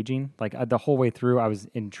engaging. Like the whole way through, I was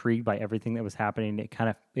intrigued by everything that was happening.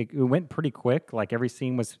 It went pretty quick. Like every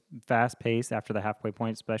scene was fast paced after the halfway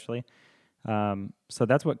point, especially. So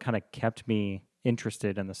that's what kind of kept me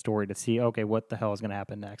interested in the story to see, okay, what the hell is going to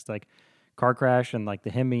happen next? Like car crash and like the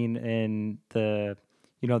hemming and the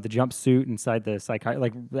jumpsuit inside the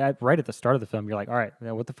like that right at the start of the film. You're like, all right,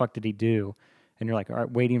 what the fuck did he do? And you're like, all right,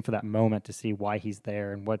 waiting for that moment to see why he's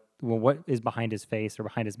there and what is behind his face or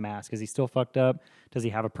behind his mask. Is he still fucked up? Does he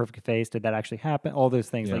have a perfect face? Did that actually happen? All those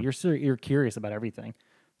things. Yeah. Like you're curious about everything.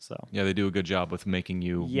 So Yeah, they do a good job with making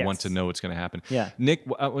you want to Yes. know what's going to happen. Yeah. Nick,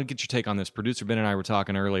 I want to get your take on this. Producer Ben and I were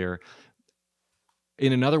talking earlier.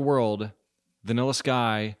 In another world, Vanilla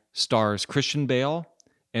Sky stars Christian Bale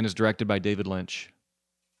and is directed by David Lynch.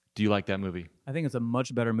 Do you like that movie? I think it's a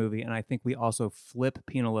much better movie, and I think we also flip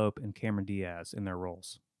Penelope and Cameron Diaz in their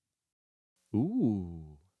roles.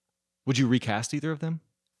 Ooh. Would you recast either of them?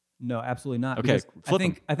 No, absolutely not. Okay, Because flip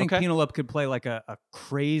 'em. I think Okay. Penelope could play like a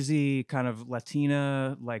crazy kind of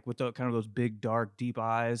Latina, like with the kind of those big, dark, deep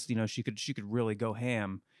eyes. You know, she could really go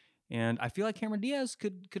ham. And I feel like Cameron Diaz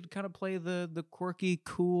could kind of play the quirky,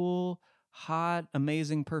 cool, hot,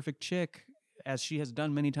 amazing, perfect chick as she has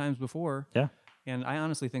done many times before. Yeah. And I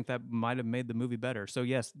honestly think that might have made the movie better. So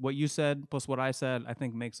yes, what you said plus what I said, I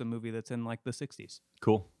think makes a movie that's in like the 60s.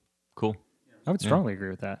 Cool. I would Yeah. strongly agree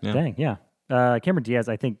with that. Yeah. Dang, yeah. Cameron Diaz,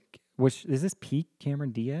 I think, is this peak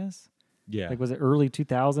Cameron Diaz? Yeah. Like, was it early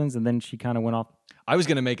 2000s, and then she kind of went off? I was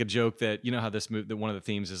going to make a joke that, you know how this movie, that one of the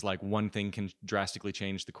themes is like one thing can drastically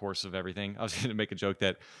change the course of everything. I was going to make a joke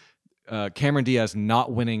that Cameron Diaz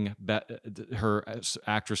not winning her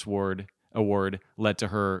actress award led to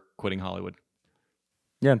her quitting Hollywood.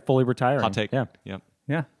 Yeah, and fully retiring. Hot take. Yeah. Yep.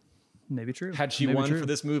 Yeah, maybe true. Had she Maybe won true. for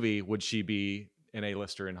this movie, would she be an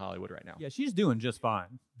A-lister in Hollywood right now? Yeah, she's doing just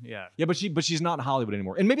fine. Yeah. Yeah, but she's not in Hollywood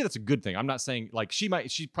anymore, and maybe that's a good thing. I'm not saying like she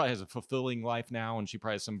probably has a fulfilling life now, and she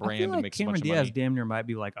probably has some I brand feel and like makes Cameron a bunch Diaz of money. damn near might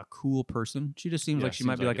be like a cool person. She just seems Yeah, like she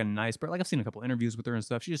might seems be like like a it. nice person. Like I've seen a couple interviews with her and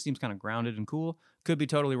stuff. She just seems kind of grounded and cool. Could be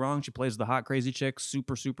totally wrong. She plays the hot crazy chick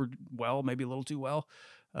super well, maybe a little too well.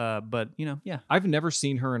 But you know, yeah, I've never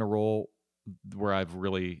seen her in a role where I've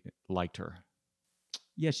really liked her.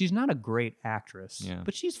 yeah, she's not a great actress. Yeah.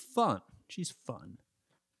 But she's fun. She's fun.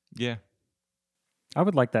 Yeah, I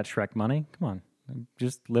would like that Shrek money. Come on.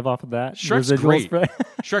 Just live off of that. Shrek's Residuals great. for-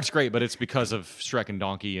 Shrek's great, but it's because of Shrek and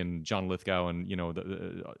Donkey and John Lithgow, and you know,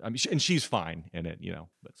 I mean, and she's fine in it, you know.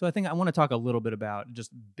 But So I think I want to talk a little bit about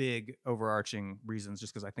just big overarching reasons,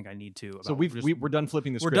 just because I think I need to. so about we're just- done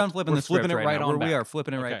flipping the we're script. done flipping We're the script flipping it right now. on We back. are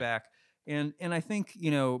flipping it right Okay. back. And I think,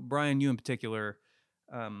 you know, Brian, you in particular,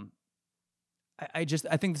 I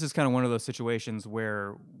think this is kind of one of those situations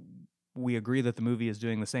where we agree that the movie is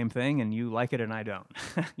doing the same thing and you like it and I don't.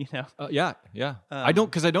 You know? Yeah. I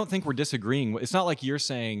don't think we're disagreeing. It's not like you're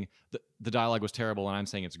saying the dialogue was terrible and I'm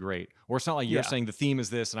saying it's great, or it's not like you're Yeah. saying the theme is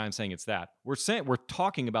this and I'm saying it's that. We're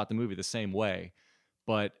talking about the movie the same way,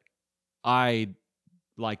 but I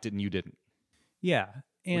liked it and you didn't, Yeah.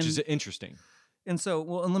 And which is interesting. And so,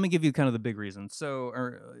 well, and let me give you kind of the big reasons. So,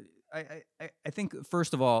 I think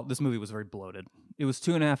first of all, this movie was very bloated. It was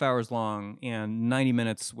 2.5 hours long, and 90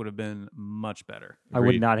 minutes would have been much better. I would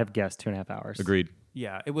Agreed. not have guessed 2.5 hours. Agreed.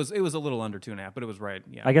 Yeah, it was a little under 2.5, but it was right.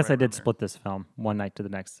 Yeah, I guess right I did around there. split this film one night to the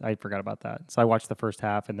next. I forgot about that. So I watched the first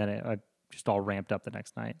half, and then I just all ramped up the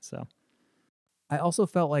next night. So I also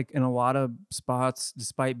felt like in a lot of spots,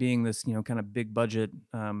 despite being this, you know, kind of big budget,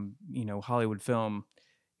 you know, Hollywood film,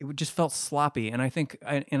 it just felt sloppy. And I think,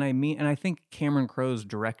 I think Cameron Crowe's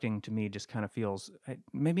directing to me just kind of feels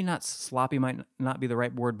maybe not sloppy, might not be the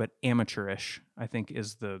right word, but amateurish, I think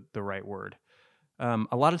is the right word.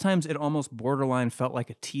 A lot of times it almost borderline felt like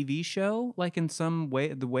a TV show, like in some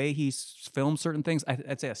way, the way he filmed certain things.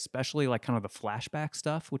 I'd say especially like kind of the flashback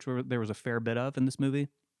stuff, which there was a fair bit of in this movie.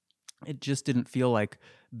 It just didn't feel like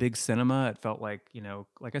big cinema. It felt like, you know,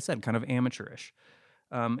 like I said, kind of amateurish.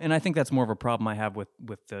 And I think that's more of a problem I have with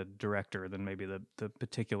the director than maybe the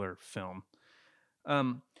particular film.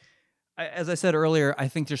 As I said earlier, I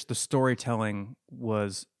think just the storytelling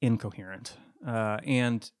was incoherent.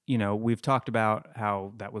 And, you know, we've talked about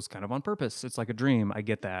how that was kind of on purpose. It's like a dream. I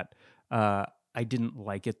get that. I didn't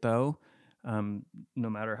like it, though, no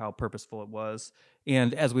matter how purposeful it was.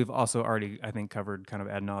 And as we've also already, I think, covered kind of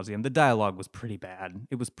ad nauseum, the dialogue was pretty bad.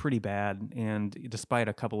 It was pretty bad. And despite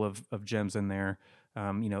a couple of gems in there,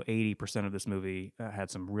 you know, 80% of this movie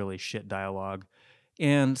had some really shit dialogue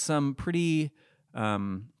and some pretty,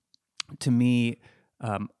 to me,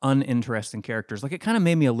 uninteresting characters. Like it kind of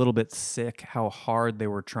made me a little bit sick how hard they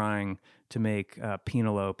were trying to make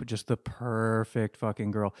Penelope just the perfect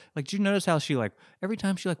fucking girl. Like, did you notice how she like every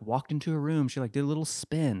time she like walked into a room, she like did a little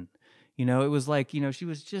spin. You know, it was like, you know, she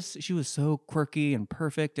was so quirky and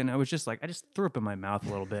perfect. And I was just like, I just threw up in my mouth a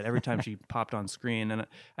little bit every time she popped on screen. And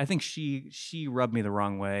I think she rubbed me the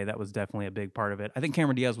wrong way. That was definitely a big part of it. I think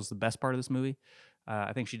Cameron Diaz was the best part of this movie.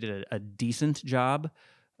 I think she did a decent job.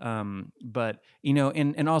 But, you know,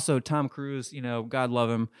 and also Tom Cruise, you know, God love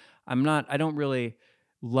him. I don't really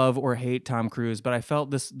love or hate Tom Cruise, but I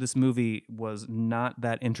felt this movie was not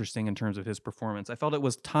that interesting in terms of his performance. I felt it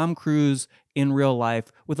was Tom Cruise in real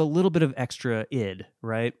life with a little bit of extra id,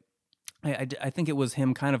 right? I think it was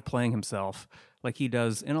him kind of playing himself like he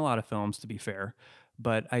does in a lot of films, to be fair.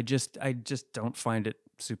 But I just don't find it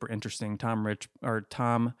super interesting.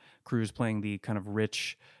 Tom Cruise playing the kind of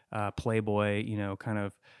rich playboy, you know, kind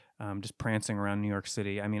of just prancing around New York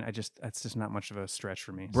City. I mean, that's just not much of a stretch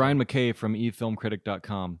for me. Brian McKay from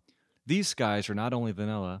efilmcritic.com. These guys are not only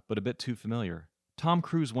vanilla, but a bit too familiar. Tom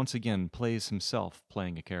Cruise once again plays himself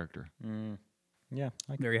playing a character. Yeah.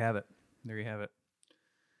 There you have it. There you have it.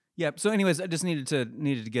 Yeah. So, anyways, I just needed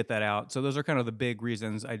to get that out. So, those are kind of the big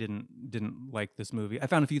reasons I didn't like this movie. I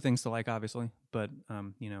found a few things to like, obviously, but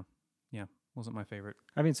yeah, wasn't my favorite.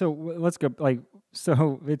 I mean, so let's go.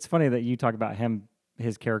 So it's funny that you talk about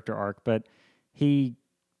his character arc, but he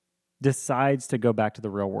decides to go back to the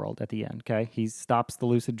real world at the end. Okay, he stops the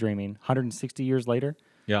lucid dreaming. 160 years later.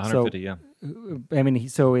 Yeah, 150. Yeah. I mean,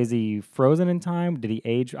 so is he frozen in time? Did he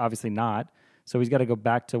age? Obviously not. So he's got to go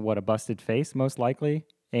back to what, a busted face, most likely,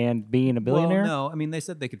 and being a billionaire. Well, no, I mean they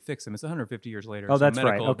said they could fix him. It's 150 years later. Oh, so that's right.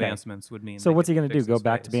 medical Okay. advancements would mean. So they what's he could going to do? fix Go his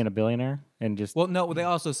back to face. being a billionaire and just? Well, no. They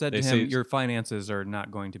also said They to say- him, "Your finances are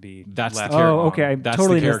not going to be." That's the left character- Oh, okay. I That's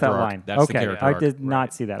totally the missed that character arc. line. That's the okay, character I arc. did not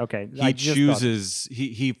Right. see that. Okay, He I just thought- chooses.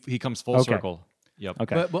 He comes full Okay. circle. Yep.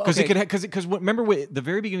 Okay. But, Because okay. because remember the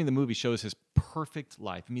very beginning of the movie shows his perfect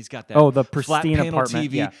life. I mean, he's got that Oh, the flat pristine panel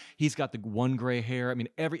apartment, TV. yeah. He's got the one gray hair. I mean,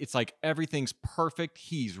 it's like everything's perfect.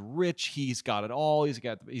 He's rich. He's got it all. He's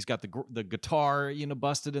got the guitar,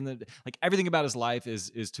 busted in the like everything about his life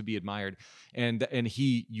is to be admired. And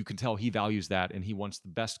you can tell he values that, and he wants the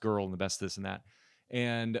best girl and the best this and that.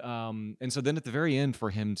 And so then at the very end,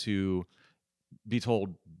 for him to be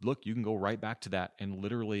told, look, you can go right back to that and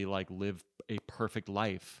literally like live a perfect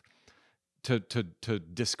life, to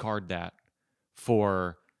discard that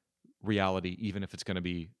for reality, even if it's going to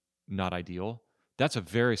be not ideal. That's a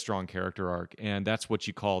very strong character arc, and that's what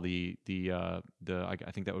you call the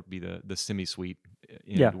I think that would be the semi-sweet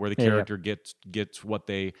end, Yeah. where the Yeah, yeah. character gets what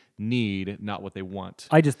they need, not what they want.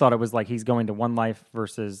 I just thought it was like he's going to one life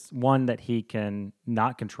versus one that he can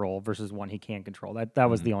not control versus one he can control. That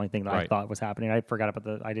was the only thing that I Right. thought was happening. I forgot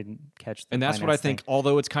about I didn't catch the And that's what I finance think, thing.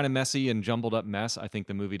 although it's kind of messy and jumbled up mess, I think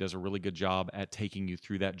the movie does a really good job at taking you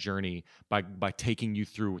through that journey by taking you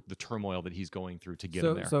through the turmoil that he's going through to get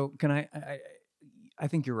him there. So can I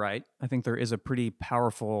think you're right. I think there is a pretty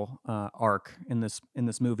powerful arc in this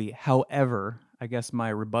movie. However, I guess my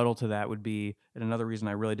rebuttal to that would be, and another reason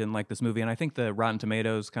I really didn't like this movie, and I think the Rotten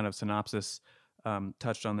Tomatoes kind of synopsis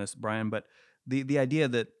touched on this, Brian, but the idea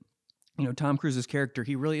that Tom Cruise's character,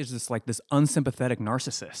 he really is this unsympathetic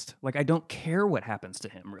narcissist. Like, I don't care what happens to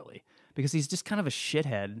him really, because he's just kind of a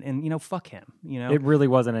shithead, and fuck him. It really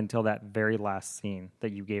wasn't until that very last scene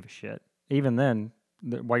that you gave a shit. Even then,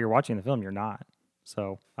 while you're watching the film, you're not.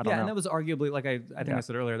 So I don't Yeah, know. and that was arguably, like I think Yeah. I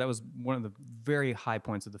said earlier, that was one of the very high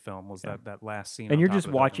points of the film was that last scene. And you're just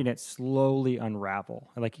watching it slowly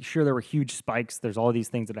unravel. Like, sure, there were huge spikes. There's all these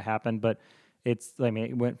things that happened, but it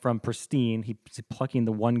went from pristine, he's plucking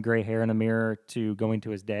the one gray hair in the mirror, to going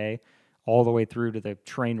to his day, all the way through to the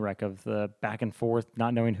train wreck of the back and forth,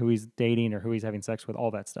 not knowing who he's dating or who he's having sex with,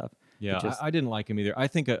 all that stuff. Yeah, It just- I didn't like him either. I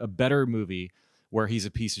think a better movie where he's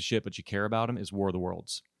a piece of shit but you care about him is War of the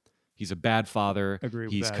Worlds. He's a bad father. Agree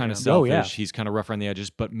with He's that, kind of yeah. selfish. Oh, yeah. He's kind of rough around the edges.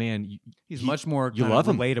 But man, He's much more you kind love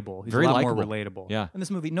of him. relatable. He's Very a lot more likable. relatable. Yeah. In this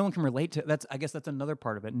movie, no one can relate to. I guess that's another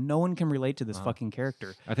part of it. No one can relate to this fucking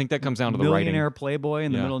character. I think that comes down to the writing. Millionaire playboy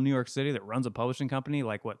in the Yeah. middle of New York City that runs a publishing company.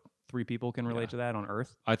 Like, what, 3 people can relate to that on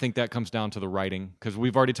Earth? I think that comes down to the writing, because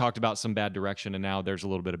we've already talked about some bad direction, and now there's a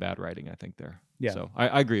little bit of bad writing, I think, there. Yeah. So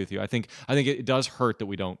I agree with you. I think it does hurt that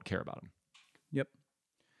we don't care about him. Yep.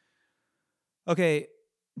 Okay,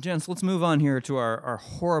 gents, let's move on here to our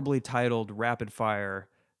horribly titled rapid fire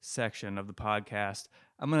section of the podcast.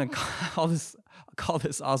 I'm gonna call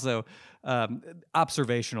this also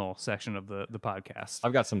observational section of the podcast.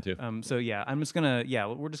 I've got some too. So yeah,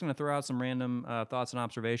 we're just gonna throw out some random thoughts and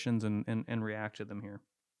observations and react to them here.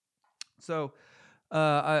 So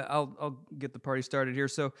I'll get the party started here.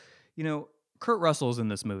 So Kurt Russell's in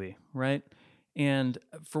this movie, right? And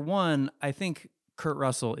for one, I think Kurt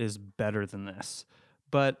Russell is better than this.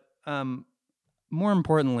 But more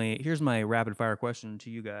importantly, here's my rapid fire question to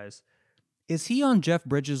you guys: is he on Jeff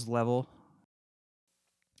Bridges' level?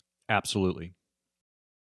 Absolutely.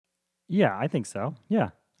 Yeah, I think so. Yeah,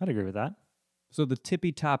 I'd agree with that. So the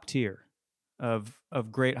tippy top tier of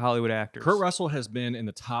great Hollywood actors. Kurt Russell has been in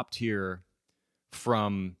the top tier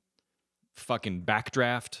from fucking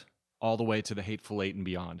Backdraft all the way to The Hateful Eight and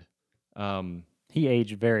beyond. He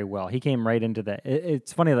aged very well. He came right into the.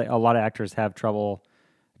 It's funny that a lot of actors have trouble.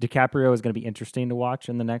 DiCaprio is going to be interesting to watch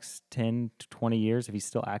in the next 10 to 20 years if he's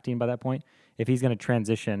still acting by that point. If he's going to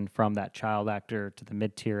transition from that child actor to the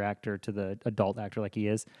mid-tier actor to the adult actor like he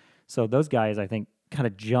is. So those guys, I think, kind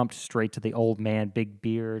of jumped straight to the old man, big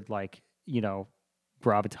beard,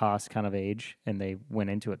 gravitas kind of age, and they went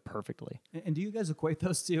into it perfectly. And do you guys equate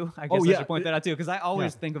those two? I guess Oh, I yeah. should point that out too, because I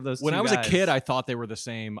always think of those When two I was guys. a kid, I thought they were the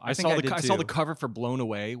same. I think saw I the did I saw the too. cover for Blown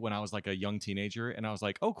Away when I was like a young teenager, and I was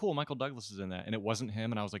like, "Oh, cool, Michael Douglas is in that," and it wasn't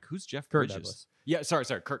him, and I was like, "Who's Jeff Kurt Bridges?" Douglas. Yeah, sorry,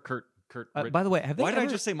 Kurt. By the way, have they Why did I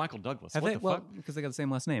ever- just say Michael Douglas? Have What they? the Well, fuck? because they got the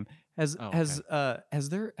same last name. Have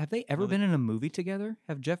they ever No, they- been in a movie together?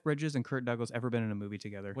 Have Jeff Bridges and Kurt Douglas ever been in a movie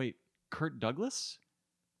together? Wait, Kurt Douglas?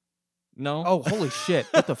 No. Oh, holy shit!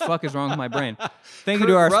 What the fuck is wrong with my brain? Thank you Kurt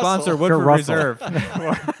to our Russell. sponsor, Kurt Woodford Russell. Reserve,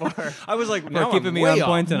 for I was like, for now keeping I'm me way on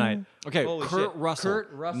point off. tonight. Okay, Holy Kurt shit. Russell.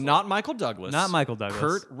 Kurt Russell. Not Michael Douglas. Not Michael Douglas.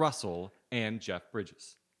 Kurt Russell and Jeff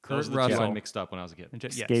Bridges. Those are the two I Russell. mixed up when I was a kid. And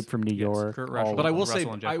yes, Escape from New yes, York, Kurt all Russell. of But I them. will say,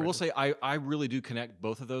 Russell and Jeff Bridges. I really do connect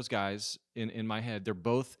both of those guys in my head. They're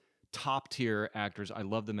both top tier actors. I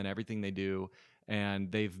love them in everything they do,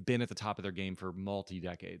 and they've been at the top of their game for multi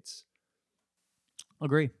decades.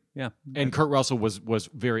 Agree. Yeah. And Kurt Russell was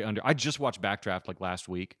very under. I just watched Backdraft like last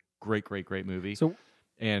week. Great movie. So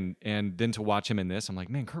and then to watch him in this, I'm like,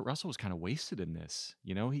 man, Kurt Russell was kind of wasted in this.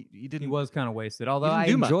 You know, he didn't. He was kind of wasted, although didn't I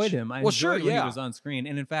do much. enjoyed him. I Well, enjoyed sure, when yeah. he was on screen,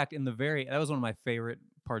 and in fact, that was one of my favorite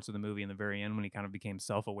parts of the movie in the very end when he kind of became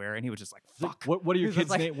self-aware and he was just like, "Fuck." What are your He was just kids'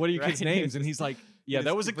 like- name? What are your right? kids' He names? was And just- he's like, yeah, he that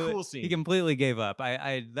just was a completely- cool scene. He completely gave up.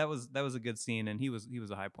 That was a good scene, and he was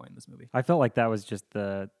a high point in this movie. I felt like that was just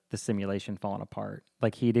the simulation falling apart.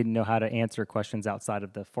 Like he didn't know how to answer questions outside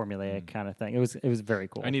of the formulaic kind of thing. It was very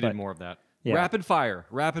cool. I needed but- more of that. Yeah. Rapid fire.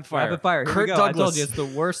 Rapid fire. Here Kurt we go. Douglas. I told you it's the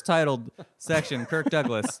worst titled section. Kirk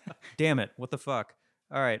Douglas. Damn it! What the fuck?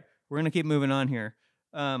 All right, we're gonna keep moving on here.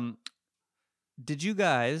 Did you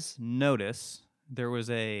guys notice there was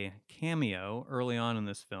a cameo early on in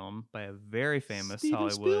this film by a very famous Steven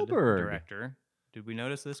Hollywood Spielberg. director? Did we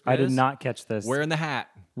notice this? I did Chris? not catch this. Wearing the hat.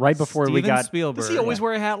 Right before we Steven got Spielberg. Does he always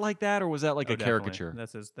wear a hat like that, or was that like Oh, a definitely. caricature?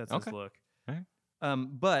 That's his Okay. look. Alright.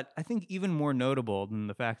 But I think even more notable than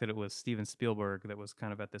the fact that it was Steven Spielberg that was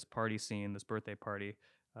kind of at this party scene, this birthday party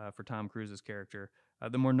for Tom Cruise's character,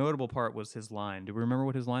 the more notable part was his line. Do we remember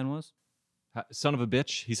what his line was? Son of a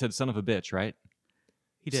bitch. He said, "Son of a bitch," right?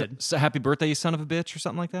 He did. So happy birthday, you son of a bitch, or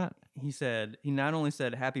something like that. He not only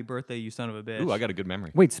said "Happy birthday, you son of a bitch." Ooh, I got a good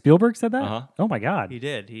memory. Wait, Spielberg said that? Uh-huh. Oh my God. He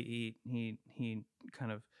did. He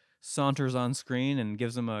kind of saunters on screen and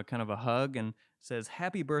gives him a kind of a hug and says,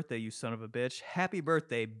 "Happy birthday, you son of a bitch! Happy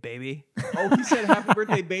birthday, baby!" Oh, he said "Happy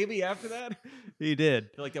birthday, baby" after that. He did.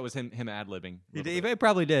 I feel like that was him ad-libbing. He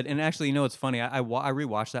probably did. And actually, you know what's funny? I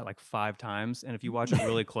rewatched that like 5 times, and if you watch it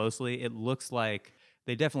really closely, it looks like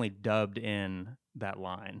they definitely dubbed in that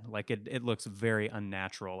line. Like it looks very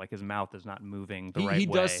unnatural. Like his mouth is not moving the right way. He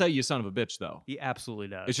does say "you son of a bitch" though. He absolutely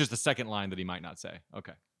does. It's just the second line that he might not say.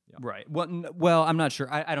 Okay. Yeah. Right. Well, I'm not sure.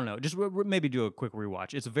 I don't know. Just maybe do a quick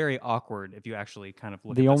rewatch. It's very awkward if you actually kind of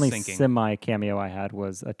look The at only the syncing. semi cameo I had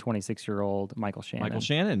was a 26-year-old Michael Shannon. Michael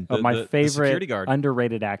Shannon, my the favorite security guard.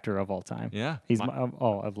 underrated actor of all time. Yeah. He's I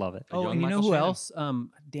love it. Oh, young and you know Michael who Shannon. else?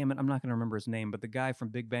 Damn it, I'm not going to remember his name, but the guy from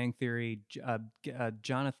Big Bang Theory,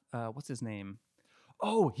 Jonathan. What's his name?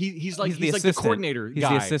 Oh, he's like the the assistant. coordinator He's guy.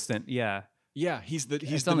 the assistant. Yeah. Yeah, he's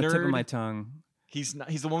It's the on the nerd. tip of my tongue. He's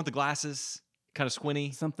the one with the glasses, kind of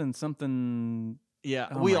squinty. Something. Yeah,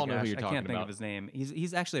 Oh we my all know who gosh, you're I talking can't think about. of his name.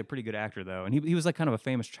 He's actually a pretty good actor though, and he was like kind of a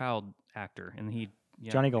famous child actor, and he.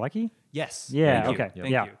 Yeah. Johnny Galecki? Yes. Yeah, Thank you. okay,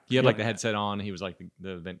 Thank yeah. you. He had like the Yeah. headset on. He was like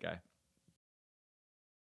the event guy.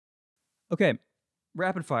 Okay,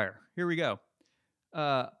 rapid fire. Here we go.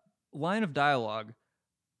 Line of dialogue.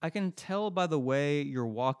 I can tell by the way you're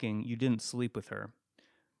walking you didn't sleep with her.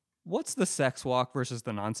 What's the sex walk versus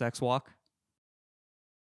the non-sex walk?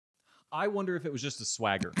 I wonder if it was just a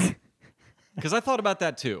swagger. Because I thought about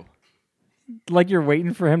that too. Like you're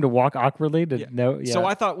waiting for him to walk awkwardly to know. Yeah. So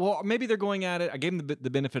I thought, well, maybe they're going at it. I gave them the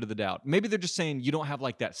benefit of the doubt. Maybe they're just saying you don't have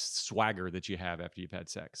like that swagger that you have after you've had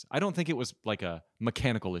sex. I don't think it was like a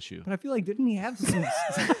mechanical issue. But I feel like didn't he have some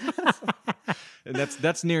And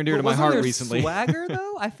that's near and dear But to my wasn't heart there recently. swagger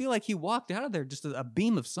though? I feel like he walked out of there just a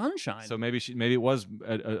beam of sunshine. So maybe it was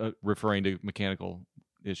referring to mechanical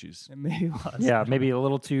issues. It maybe was. yeah, maybe a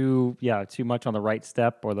little too much on the right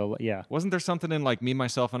step or the. Wasn't there something in like Me,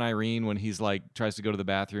 Myself, and Irene when he's like tries to go to the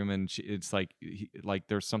bathroom and it's like like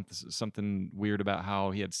there's something weird about how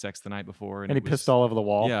he had sex the night before And it he pissed all over the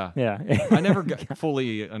wall. Yeah. Yeah. I never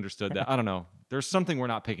fully understood that. I don't know. There's something we're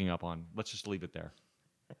not picking up on. Let's just leave it there.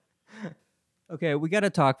 Okay, we got to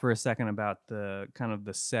talk for a second about the kind of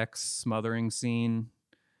the sex smothering scene.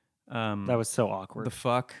 That was so awkward. the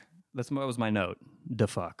fuck. That was my note. The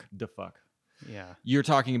fuck. The fuck. Yeah, You're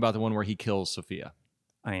talking about the one where he kills Sophia.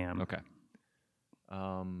 I am. Okay.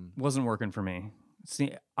 Wasn't working for me.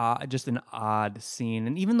 just an odd scene,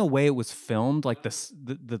 and even the way it was filmed, like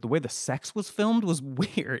the way the sex was filmed was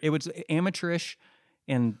weird. It was amateurish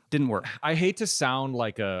and didn't work. I hate to sound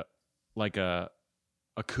like a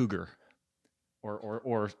cougar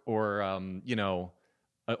or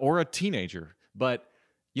a teenager, but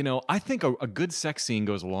I think a good sex scene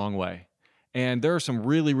goes a long way, and there are some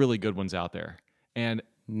really, really good ones out there, and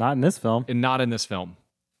Not in this film. not in this film.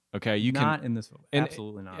 Okay, you Not can. in this film. And,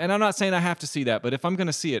 Absolutely not. And I'm not saying I have to see that, but if I'm going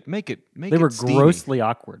to see it, make it They were steamy. grossly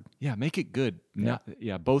awkward. Yeah, make it good.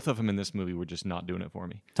 Both of them in this movie were just not doing it for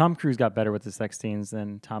me. Tom Cruise got better with the sex scenes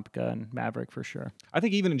than Tomka and Maverick for sure. I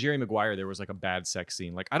think even in Jerry Maguire there was like a bad sex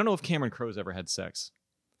scene. Like I don't know if Cameron Crowe's ever had sex.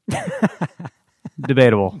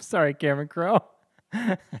 Debatable. I'm sorry, Cameron Crowe.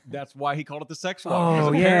 That's why he called it the sex walk. Oh, 'cause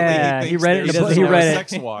apparently yeah. He thinks read it in there's a book. some He sort of read it.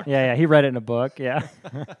 sex walk. Yeah, he read it in a book. Yeah.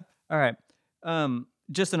 All right.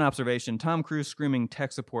 Just an observation. Tom Cruise screaming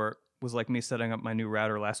tech support was like me setting up my new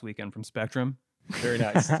router last weekend from Spectrum. Very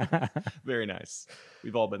nice. Very nice.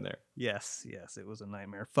 We've all been there. Yes, it was a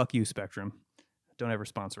nightmare. Fuck you, Spectrum. Don't ever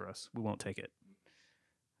sponsor us. We won't take it.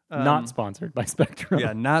 Not sponsored by Spectrum.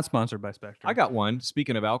 Yeah, not sponsored by Spectrum. I got one.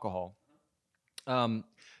 Speaking of alcohol, do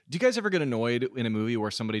you guys ever get annoyed in a movie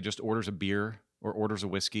where somebody just orders a beer or orders a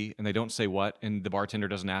whiskey and they don't say what, and the bartender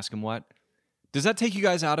doesn't ask them what? Does that take you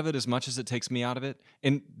guys out of it as much as it takes me out of it?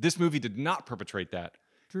 And this movie did not perpetrate that.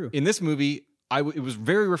 True. In this movie, it was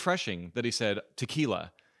very refreshing that he said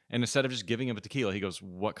tequila, and instead of just giving him a tequila, he goes,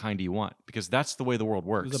 "What kind do you want?" Because that's the way the world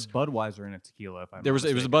works. It was a Budweiser and a tequila. If I'm It was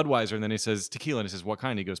a mistaken. Budweiser, and then he says tequila, and he says, "What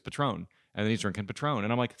kind?" He goes, "Patron," and then he's drinking Patron,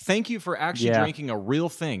 and I'm like, "Thank you for actually Yeah. drinking a real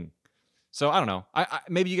thing." So I don't know. I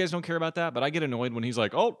maybe you guys don't care about that, but I get annoyed when he's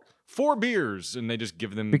like, "Oh, 4 beers," and they just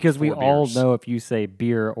give them Because we 4 all beers. know if you say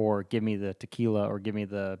beer or give me the tequila or give me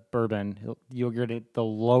the bourbon, you'll get it the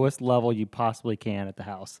lowest level you possibly can at the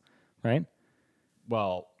house, right?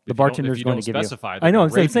 Well, The bartender's going to give specify, you. they're I know.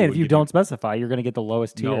 gonna I'm saying rate you if and you give don't specify, you're going to get the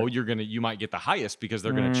lowest tier. No, you might get the highest because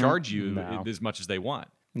they're going to charge you no. as much as they want.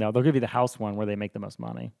 No, they'll give you the house one where they make the most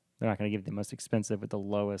money. They're not going to give you the most expensive with the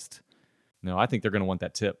lowest. No, I think they're going to want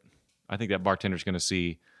that tip. I think that bartender's going to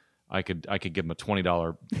see I could give him a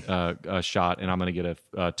 $20 shot, and I'm going to get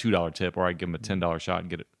a $2 tip, or I give him a $10 shot and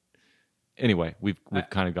get it. Anyway, we've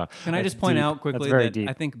kind of gone. Can I just point deep. out That's quickly very that deep.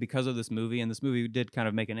 I think because of this movie, and this movie did kind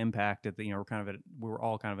of make an impact at the, we were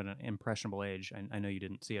all kind of at an impressionable age. I know you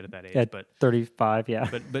didn't see it at that age, At but 35, yeah.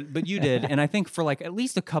 but you did. And I think for like at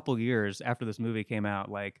least a couple years after this movie came out,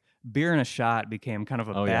 like beer and a shot became kind of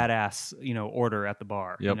a Oh, yeah. badass, order at the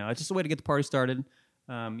bar. Yep. It's just a way to get the party started.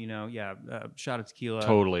 Shot of tequila,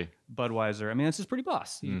 Totally. Budweiser. I mean, it's just pretty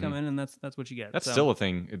boss. You come in and that's what you get. That's So- still a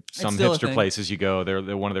thing. At some still a hipster thing. places you go, they're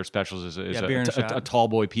one of their specials is beer and a shot. a tall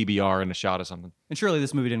boy PBR and a shot of something. And surely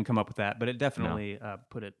this movie didn't come up with that, but it definitely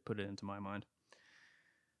put it into my mind.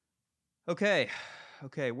 Okay,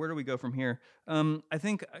 where do we go from here? I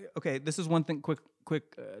think this is one thing. Quick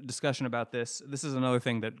discussion about this. This is another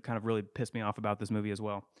thing that kind of really pissed me off about this movie as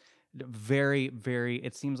well. Very, very.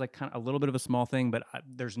 It seems like kind of a little bit of a small thing, but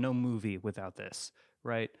there's no movie without this,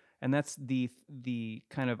 right? And that's the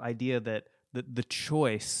kind of idea that the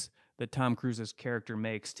choice that Tom Cruise's character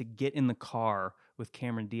makes to get in the car with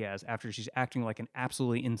Cameron Diaz after she's acting like an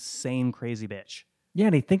absolutely insane, crazy bitch. Yeah,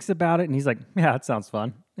 and he thinks about it, and he's like, "Yeah, that sounds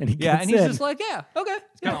fun." And he Yeah, gets and he's in. just like, "Yeah, okay,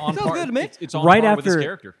 Kinda on sounds par- good to me." It's on right par with his after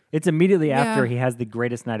character. it's immediately after Yeah. he has the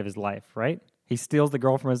greatest night of his life, right? He steals the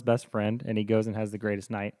girl from his best friend, and he goes and has the greatest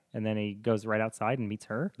night, and then he goes right outside and meets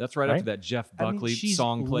her. That's right, Right? after that Jeff I mean, Buckley she's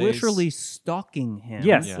song plays. literally stalking him.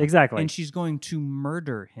 Yes, Yeah. exactly. and she's going to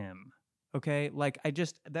murder him. Okay, like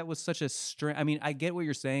that was such a strange. I mean, I get what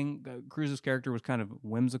you're saying. Cruise's character was kind of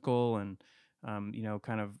whimsical and,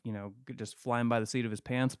 just flying by the seat of his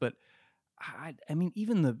pants. But I mean,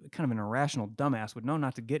 even the kind of an irrational dumbass would know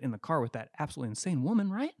not to get in the car with that absolutely insane woman,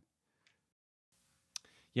 right?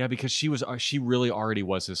 Yeah, because she really already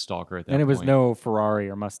was his stalker at that and it was point. no Ferrari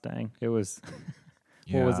or Mustang. It was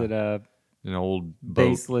what was Yeah. it? A An old boat.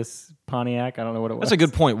 baseless Pontiac. I don't know what it was. That's a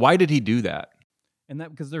good point. Why did he do that? And that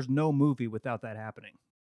because there's no movie without that happening.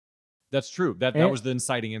 That's true. That And- was the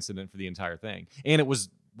inciting incident for the entire thing, and it was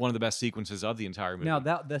one of the best sequences of the entire movie. Now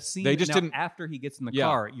that the scene They just now, didn't- after he gets in the Yeah.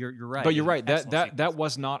 car, you're right. but you're It's an right. That excellent that sequence.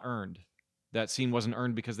 was not earned. That scene wasn't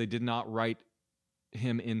earned because they did not write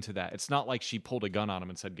him into that. It's not like she pulled a gun on him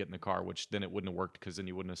and said, "Get in the car," which then it wouldn't have worked because then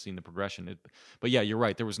you wouldn't have seen the progression. But yeah, you're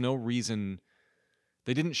right. There was no reason.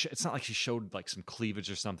 They didn't. It's not like she showed like some cleavage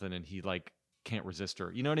or something, and he like can't resist her.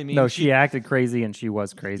 You know what I mean? No, she acted crazy, and she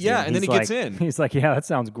was crazy. Yeah, and then he's he gets like- in. He's like, "Yeah, that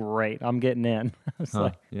sounds great. I'm getting in." I was Huh,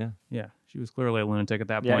 like, yeah. Yeah, she was clearly a lunatic at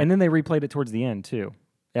that yeah, point. and then they replayed it towards the end too,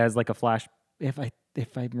 as like a flash. If I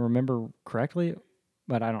remember correctly,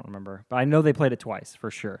 but I don't remember. But I know they played it twice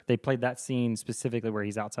for sure. They played that scene specifically where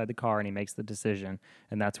he's outside the car and he makes the decision,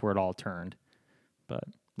 and that's where it all turned. But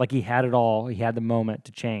like he had it all, he had the moment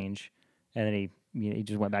to change, and then he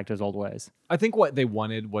just went back to his old ways. I think what they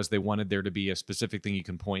wanted was there to be a specific thing you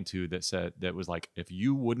can point to that was like, if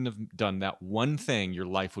you wouldn't have done that one thing, your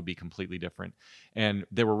life would be completely different. And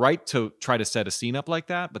they were right to try to set a scene up like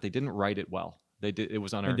that, but they didn't write it well. They did. It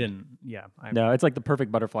was I unearned. didn't. Yeah. No, it's like the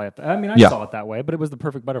perfect butterfly effect. I mean, I Yeah. saw it that way, but it was the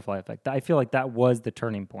perfect butterfly effect. I feel like that was the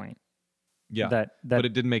turning point. Yeah. That But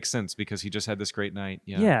it didn't make sense because he just had this great night.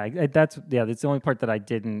 Yeah. that's the only part that I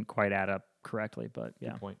didn't quite add up correctly. But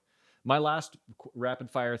yeah, Good point. My last rapid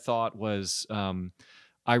fire thought was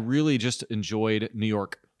I really just enjoyed New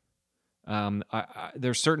York.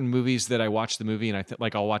 There's certain movies that I watch the movie and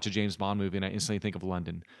I'll watch a James Bond movie and I instantly think of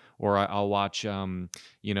London, or I'll watch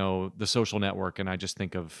The Social Network and I just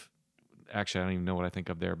think of, actually I don't even know what I think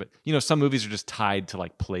of there, but some movies are just tied to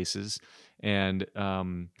like places, and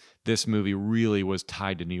this movie really was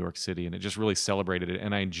tied to New York City and it just really celebrated it,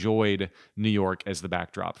 and I enjoyed New York as the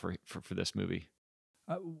backdrop for this movie.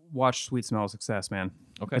 Watch Sweet Smell of Success, man.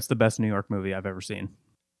 Okay. It's the best New York movie I've ever seen.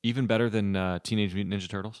 Even better than Teenage Mutant Ninja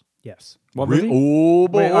Turtles. Yes. what movie? Oh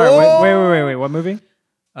boy! Wait, all right, wait. What movie?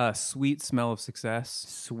 Sweet Smell of Success.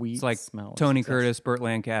 Sweet It's like Smell of Tony Success. Curtis, Burt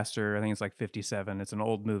Lancaster. I think it's like 57. It's an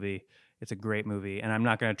old movie. It's a great movie. And I'm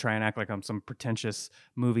not going to try and act like I'm some pretentious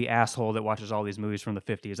movie asshole that watches all these movies from the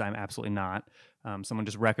 50s. I'm absolutely not. Someone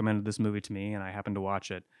just recommended this movie to me, and I happened to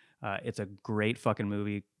watch it. It's a great fucking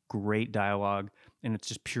movie, great dialogue, and it's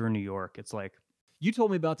just pure New York. It's like, You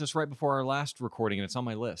told me about this right before our last recording, and it's on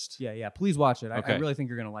my list. yeah, please watch it. I Okay. really think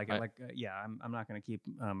you're going to like it. I- I'm not going to keep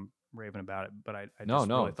raving about it, but I No, just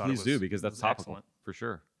really thought please it was, do, because that's was topical excellent. for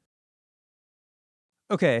sure.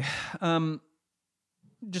 Okay.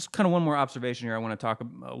 Just kind of one more observation here I want to talk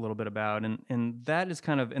a little bit about, and that is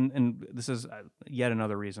kind of, and this is yet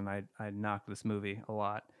another reason I knock this movie a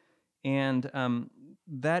lot, and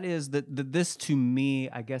that is that this to me,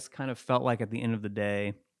 I guess, kind of felt like at the end of the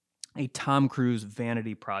day, a Tom Cruise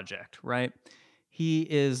vanity project, right? He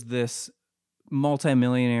is this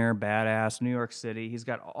multimillionaire badass, New York City. He's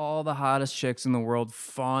got all the hottest chicks in the world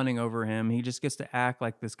fawning over him. He just gets to act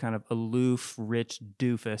like this kind of aloof, rich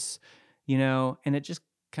doofus, and it just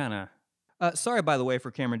kind of. Sorry, by the way, for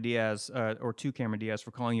Cameron Diaz, or to Cameron Diaz,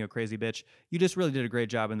 for calling you a crazy bitch. You just really did a great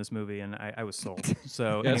job in this movie, and I was sold. So,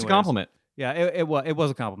 Yeah, it's a anyways. compliment. Yeah, it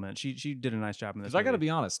was a compliment. She did a nice job in this. Because I got to movie. be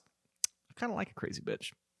honest, I kind of like a crazy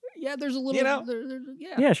bitch. Yeah, there's a little.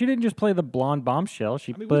 Yeah. Yeah, she didn't just play the blonde bombshell.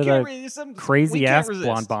 She I mean, played a we crazy can't ass resist.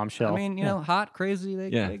 blonde bombshell. I mean, hot, crazy.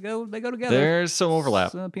 They go together. There's some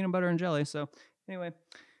overlap. It's, peanut butter and jelly. So anyway,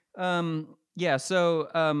 yeah.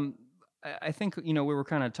 So I think we were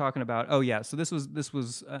kind of talking about. Oh yeah. So this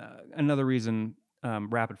was another reason.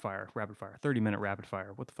 Rapid fire, 30-minute rapid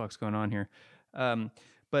fire. What the fuck's going on here?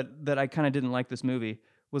 But that I kind of didn't like this movie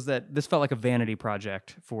was that this felt like a vanity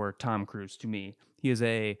project for Tom Cruise to me. He is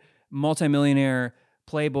a multimillionaire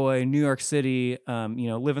playboy, New York City,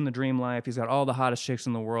 living the dream life. He's got all the hottest chicks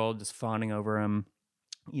in the world just fawning over him.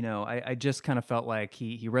 I just kind of felt like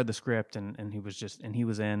he read the script and he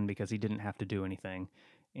was in because he didn't have to do anything.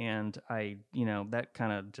 And that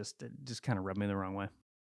kind of just kind of rubbed me the wrong way.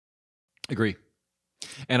 Agree.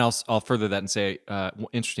 And I'll further that and say,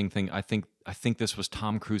 interesting thing. I think this was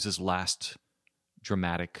Tom Cruise's last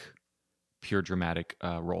pure dramatic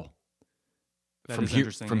role. That From is here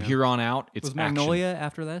interesting, from yeah. here on out, it's Was Magnolia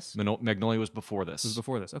after this? Magnolia was before this. It was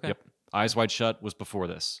before this. Okay. Yep. Eyes Wide Shut was before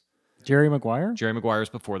this. Jerry Maguire? Jerry Maguire was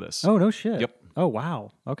before this. Oh, no shit. Yep. Oh,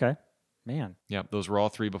 wow. Okay. Man, Yep. Those were all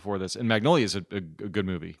three before this. And Magnolia is a good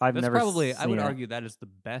movie. I've That's never probably, I would seen it. argue that is the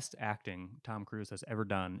best acting Tom Cruise has ever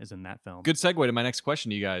done is in that film. Good segue to my next question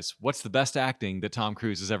to you guys. What's the best acting that Tom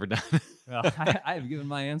Cruise has ever done? Well, I have given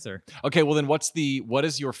my answer. Okay, well then what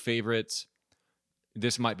is your favorite,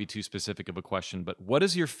 this might be too specific of a question, but what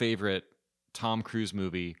is your favorite Tom Cruise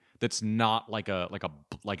movie that's not like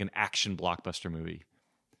an action blockbuster movie?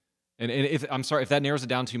 And if I'm sorry if that narrows it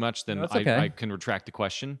down too much, then No, it's okay. I can retract the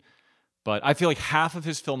question. But I feel like half of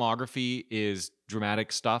his filmography is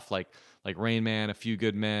dramatic stuff, like Rain Man, A Few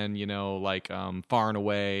Good Men, Far and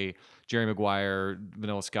Away, Jerry Maguire,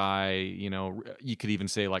 Vanilla Sky. You could even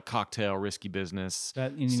say like Cocktail, Risky Business,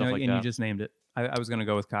 That, and stuff like that. you just named it. I was going to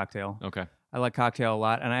go with Cocktail. Okay, I like Cocktail a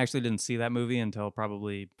lot, and I actually didn't see that movie until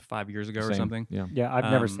probably 5 years ago or Same. something. Yeah. Yeah,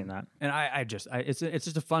 I've never seen that. And it's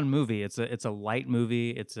just a fun movie. It's a light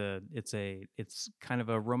movie. It's kind of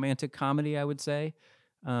a romantic comedy, I would say.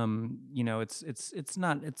 It's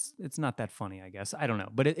not that funny, I guess. I don't know,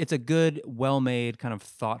 but it's a good, well-made, kind of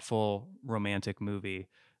thoughtful romantic movie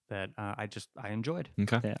that I enjoyed.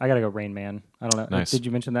 Okay. Yeah, I gotta go Rain Man. I don't know. Nice. Did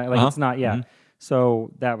you mention that? Like, Uh-huh. it's not. Yeah. Mhm.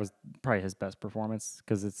 So that was probably his best performance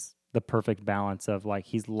because it's the perfect balance of like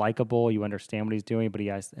he's likable, you understand what he's doing, but he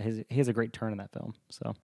has a great turn in that film.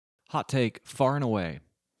 So Hot take, Far and Away.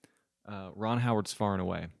 Ron Howard's Far and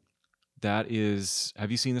Away. That is.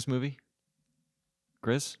 Have you seen this movie,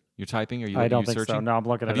 Chris? You're typing. Are you? I don't you think so. searching? No, I'm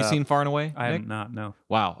looking Have it you up. seen Far and Away? I Nick? have not. No.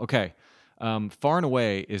 Wow. Okay. Far and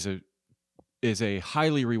Away is a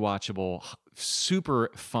highly rewatchable, super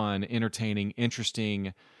fun, entertaining,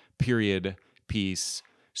 interesting period piece.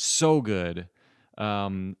 So good.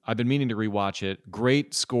 I've been meaning to rewatch it.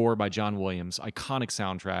 Great score by John Williams. Iconic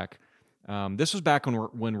soundtrack. This was back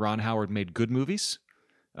when Ron Howard made good movies.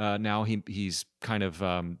 Now he's kind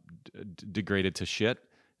of degraded to shit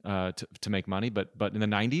to make money. But in the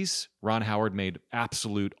 90s, Ron Howard made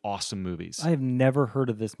absolute awesome movies. I have never heard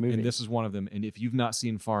of this movie. And this is one of them. And if you've not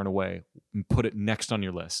seen Far and Away, put it next on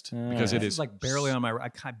your list because it This is like barely on my. I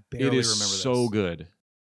barely it is remember so this. good.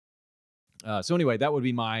 So anyway, that would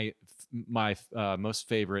be my most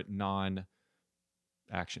favorite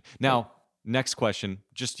non-action. Now, next question: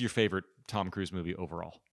 just your favorite Tom Cruise movie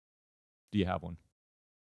overall? Do you have one?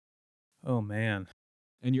 Oh man.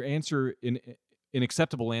 And your answer, an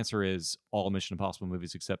acceptable answer, is all Mission Impossible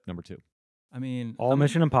movies except number 2. I mean, All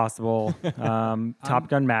Mission Impossible, Top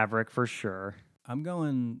Gun Maverick for sure. I'm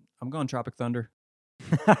going Tropic Thunder.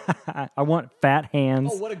 I want fat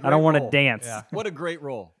hands. Oh, what a I great don't want to role. dance. Yeah. What a great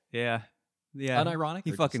role! Yeah. Yeah. Unironic.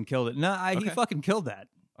 He or fucking killed it. No, he Okay. fucking killed that.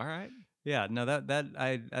 all right. Yeah, no,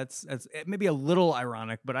 that's it may be a little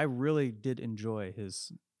ironic, but I really did enjoy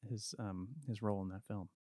his role in that film.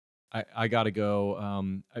 I got to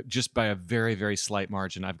go just by a very, very slight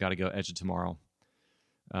margin. I've got to go Edge of Tomorrow,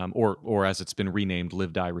 or as it's been renamed,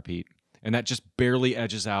 Live, Die, Repeat, and that just barely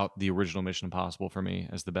edges out the original Mission Impossible for me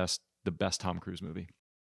as the best Tom Cruise movie.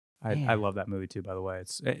 I Man. love that movie too. By the way,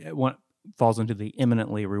 it falls into the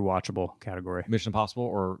eminently rewatchable category. Mission Impossible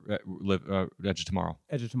or Edge of Tomorrow.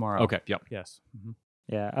 Edge of Tomorrow. Okay, yep. Yes. Mm-hmm.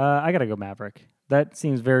 Yeah, I gotta go Maverick. That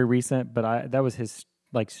seems very recent, but that was his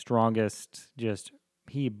like strongest. Just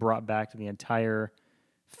he brought back to the entire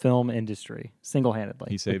film industry single handedly.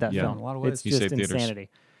 He saved- with that yeah. film. In a lot of ways. It's He just saved theaters. insanity.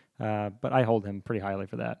 But I hold him pretty highly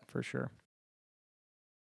for that for sure.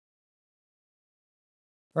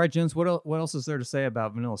 All right, gents. What else is there to say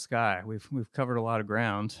about Vanilla Sky? We've covered a lot of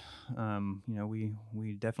ground.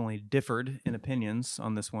 We definitely differed in opinions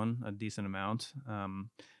on this one a decent amount.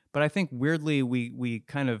 But I think weirdly we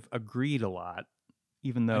kind of agreed a lot,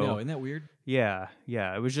 even I though know, isn't that weird? yeah.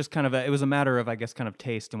 It was just kind of it was a matter of I guess kind of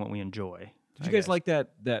taste and what we enjoy. Did you guys like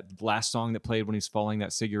that last song that played when he's falling,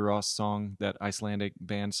 that Sigur Rós song, that Icelandic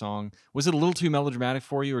band song? Was it a little too melodramatic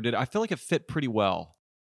for you, or I feel like it fit pretty well?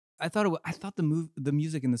 I thought the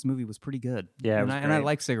music in this movie was pretty good. Yeah, it and was I great.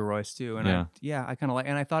 like Sigur Rós too. And Yeah. I kind of like,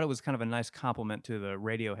 and I thought it was kind of a nice compliment to the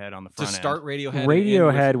Radiohead on the front To start end. Radiohead. and end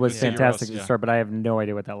Radiohead with was Sigur fantastic Rós, to yeah. start, but I have no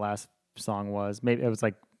idea what that last song was. Maybe it was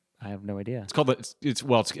like I have no idea. It's called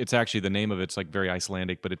it's actually the name of it's like very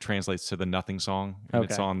Icelandic, but it translates to the Nothing Song, and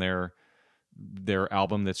it's Okay. on their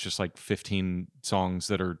album that's just like 15 songs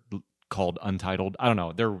that are called Untitled. I don't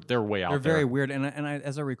know. They're way out They're there. very weird, and I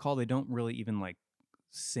as I recall, they don't really even like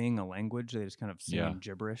sing a language. They just kind of sing Yeah.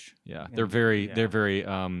 gibberish. Yeah, And- they're very yeah.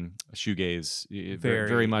 shoegaze, Very,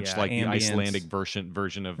 very much yeah, like the ambient. Icelandic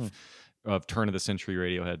version of turn of the century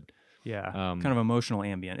Radiohead. Yeah, Um, kind of emotional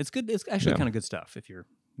ambient. It's good. It's actually Yeah. kind of good stuff if you're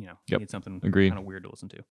you Yep. need something Agreed. kind of weird to listen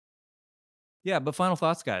to. Yeah, but final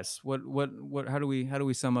thoughts, guys. What how do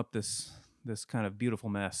we sum up this kind of beautiful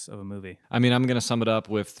mess of a movie? I mean, I'm going to sum it up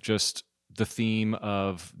with just the theme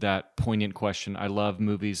of that poignant question. I love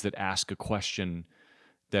movies that ask a question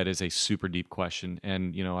that is a super deep question.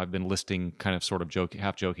 And, I've been listing kind of sort of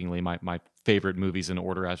half jokingly my favorite movies in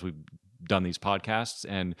order as we've done these podcasts.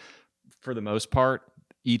 And for the most part,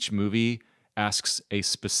 each movie asks a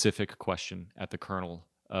specific question at the kernel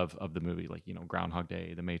of the movie, like, Groundhog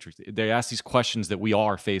Day, The Matrix. They ask these questions that we all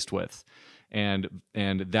are faced with. And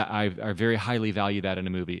that I very highly value that in a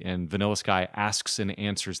movie. And Vanilla Sky asks and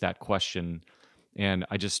answers that question. And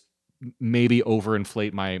I just maybe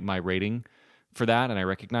overinflate my rating for that, and I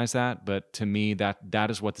recognize that. But to me, that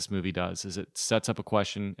is what this movie does: is it sets up a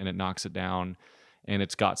question and it knocks it down, and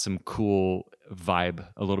it's got some cool vibe,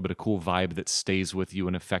 a little bit of cool vibe that stays with you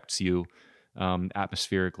and affects you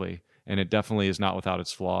atmospherically. And it definitely is not without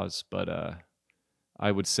its flaws. But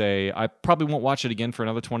I would say I probably won't watch it again for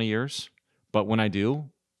another 20 years. But when I do,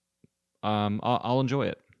 I'll enjoy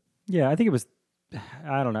it. Yeah, I think it was.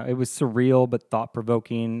 I don't know. It was surreal but thought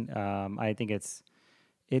provoking. I think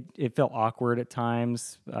it felt awkward at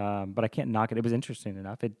times, but I can't knock it. It was interesting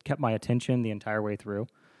enough. It kept my attention the entire way through.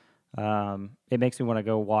 It makes me want to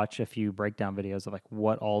go watch a few breakdown videos of like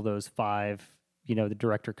what all those 5, the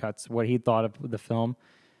director cuts, what he thought of the film,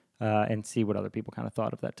 and see what other people kind of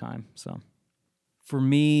thought of that time. So For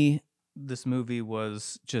me, this movie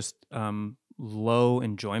was just low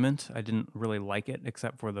enjoyment. I didn't really like it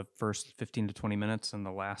except for the first 15 to 20 minutes and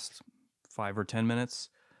the last 5 or 10 minutes.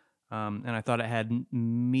 And I thought it had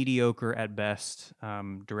mediocre at best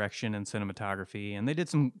direction and cinematography. And they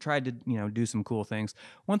tried to, do some cool things.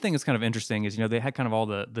 One thing that's kind of interesting is, they had kind of all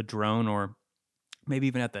the drone or maybe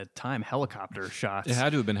even at the time helicopter shots. It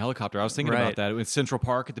had to have been helicopter. I was thinking Right. about that with Central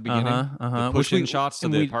Park at the beginning. The Which push-in shots to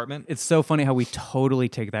the apartment. It's so funny how we totally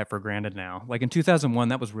take that for granted now. Like in 2001,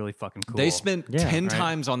 that was really fucking cool. They spent Yeah, 10 right.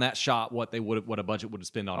 times on that shot what a budget would have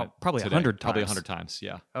spent on it. probably today. 100 Probably times. 100 times.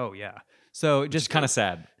 Yeah. Oh yeah. So Just kind of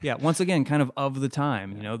sad. yeah. Once again, kind of the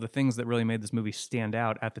time. The things that really made this movie stand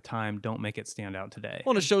out at the time don't make it stand out today.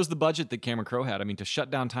 Well, and it shows the budget that Cameron Crowe had. I mean, to shut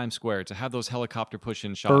down Times Square, to have those helicopter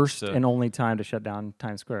push-in shots. first and only time to shut down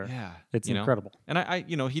Times Square. yeah, It's you know? incredible. And I,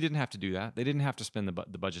 he didn't have to do that. They didn't have to spend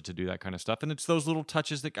the budget to do that kind of stuff. And it's those little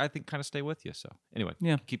touches that I think kind of stay with you. So anyway,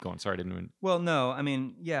 Yeah. keep going. Sorry, I didn't even. Well, no,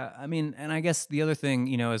 and I guess the other thing,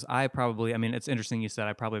 is it's interesting you said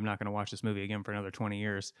I probably am not going to watch this movie again for another 20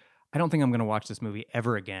 years. I don't think I'm going to watch this movie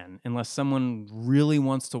ever again unless someone really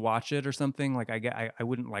wants to watch it or something. Like I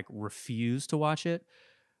wouldn't like refuse to watch it,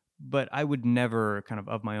 but I would never kind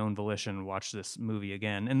of my own volition watch this movie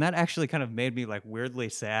again. And that actually kind of made me like weirdly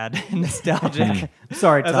sad and nostalgic.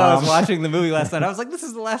 Sorry, As Tom. I was watching the movie last night, I was like, "This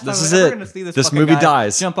is the last time This is I'm ever it. going to see this. This fucking movie guy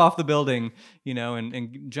dies. jump off the building,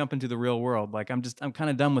 and jump into the real world. Like I'm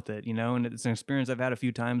kind of done with it, And it's an experience I've had a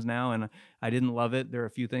few times now, and I didn't love it. There are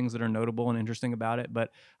a few things that are notable and interesting about it,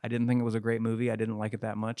 but I didn't think it was a great movie. I didn't like it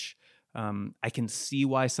that much. I can see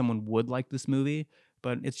why someone would like this movie,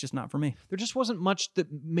 but it's just not for me. There just wasn't much that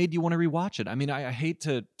made you want to rewatch it. I mean, I hate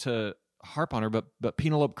to harp on her, but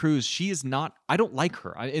Penelope Cruz, she is not. I don't like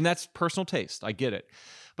her, and that's personal taste. I get it,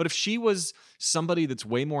 but if she was somebody that's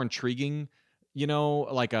way more intriguing,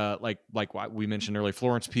 like what we mentioned earlier,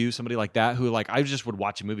 Florence Pugh, somebody like that, who like I just would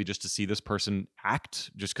watch a movie just to see this person act,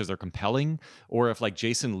 just because they're compelling. Or if like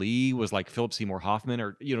Jason Lee was like Philip Seymour Hoffman,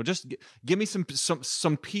 or just give me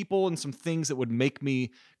some people and some things that would make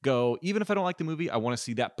me go, even if I don't like the movie, I want to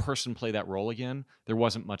see that person play that role again. There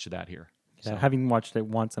wasn't much of that here. Yeah, having watched it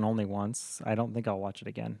once and only once, I don't think I'll watch it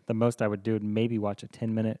again. The most I would do would maybe watch a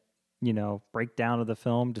 10-minute, breakdown of the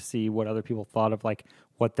film to see what other people thought of like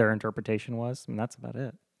what their interpretation was, and that's about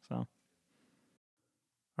it. So,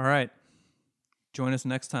 All right. Join us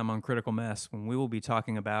next time on Critical Mess when we will be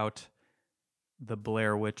talking about the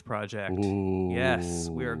Blair Witch Project. Ooh. Yes,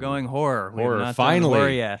 we are going horror. We have Horror, not done finally. horror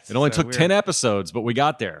yet. It only So took 10 episodes, but we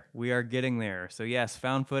got there. We are getting there. So yes,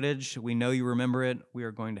 found footage. We know you remember it. We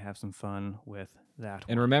are going to have some fun with that.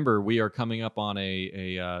 And remember, we are coming up on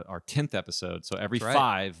our 10th episode. So every That's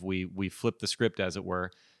right. 5, we flip the script, as it were.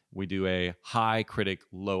 We do a high critic,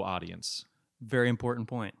 low audience. Very important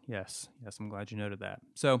point. Yes, I'm glad you noted that.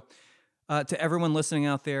 So to everyone listening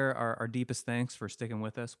out there, our deepest thanks for sticking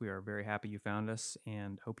with us. We are very happy you found us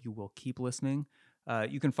and hope you will keep listening.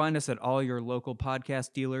 You can find us at all your local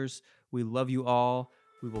podcast dealers. We love you all.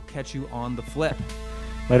 We will catch you on the flip.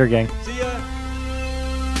 later, gang. See ya!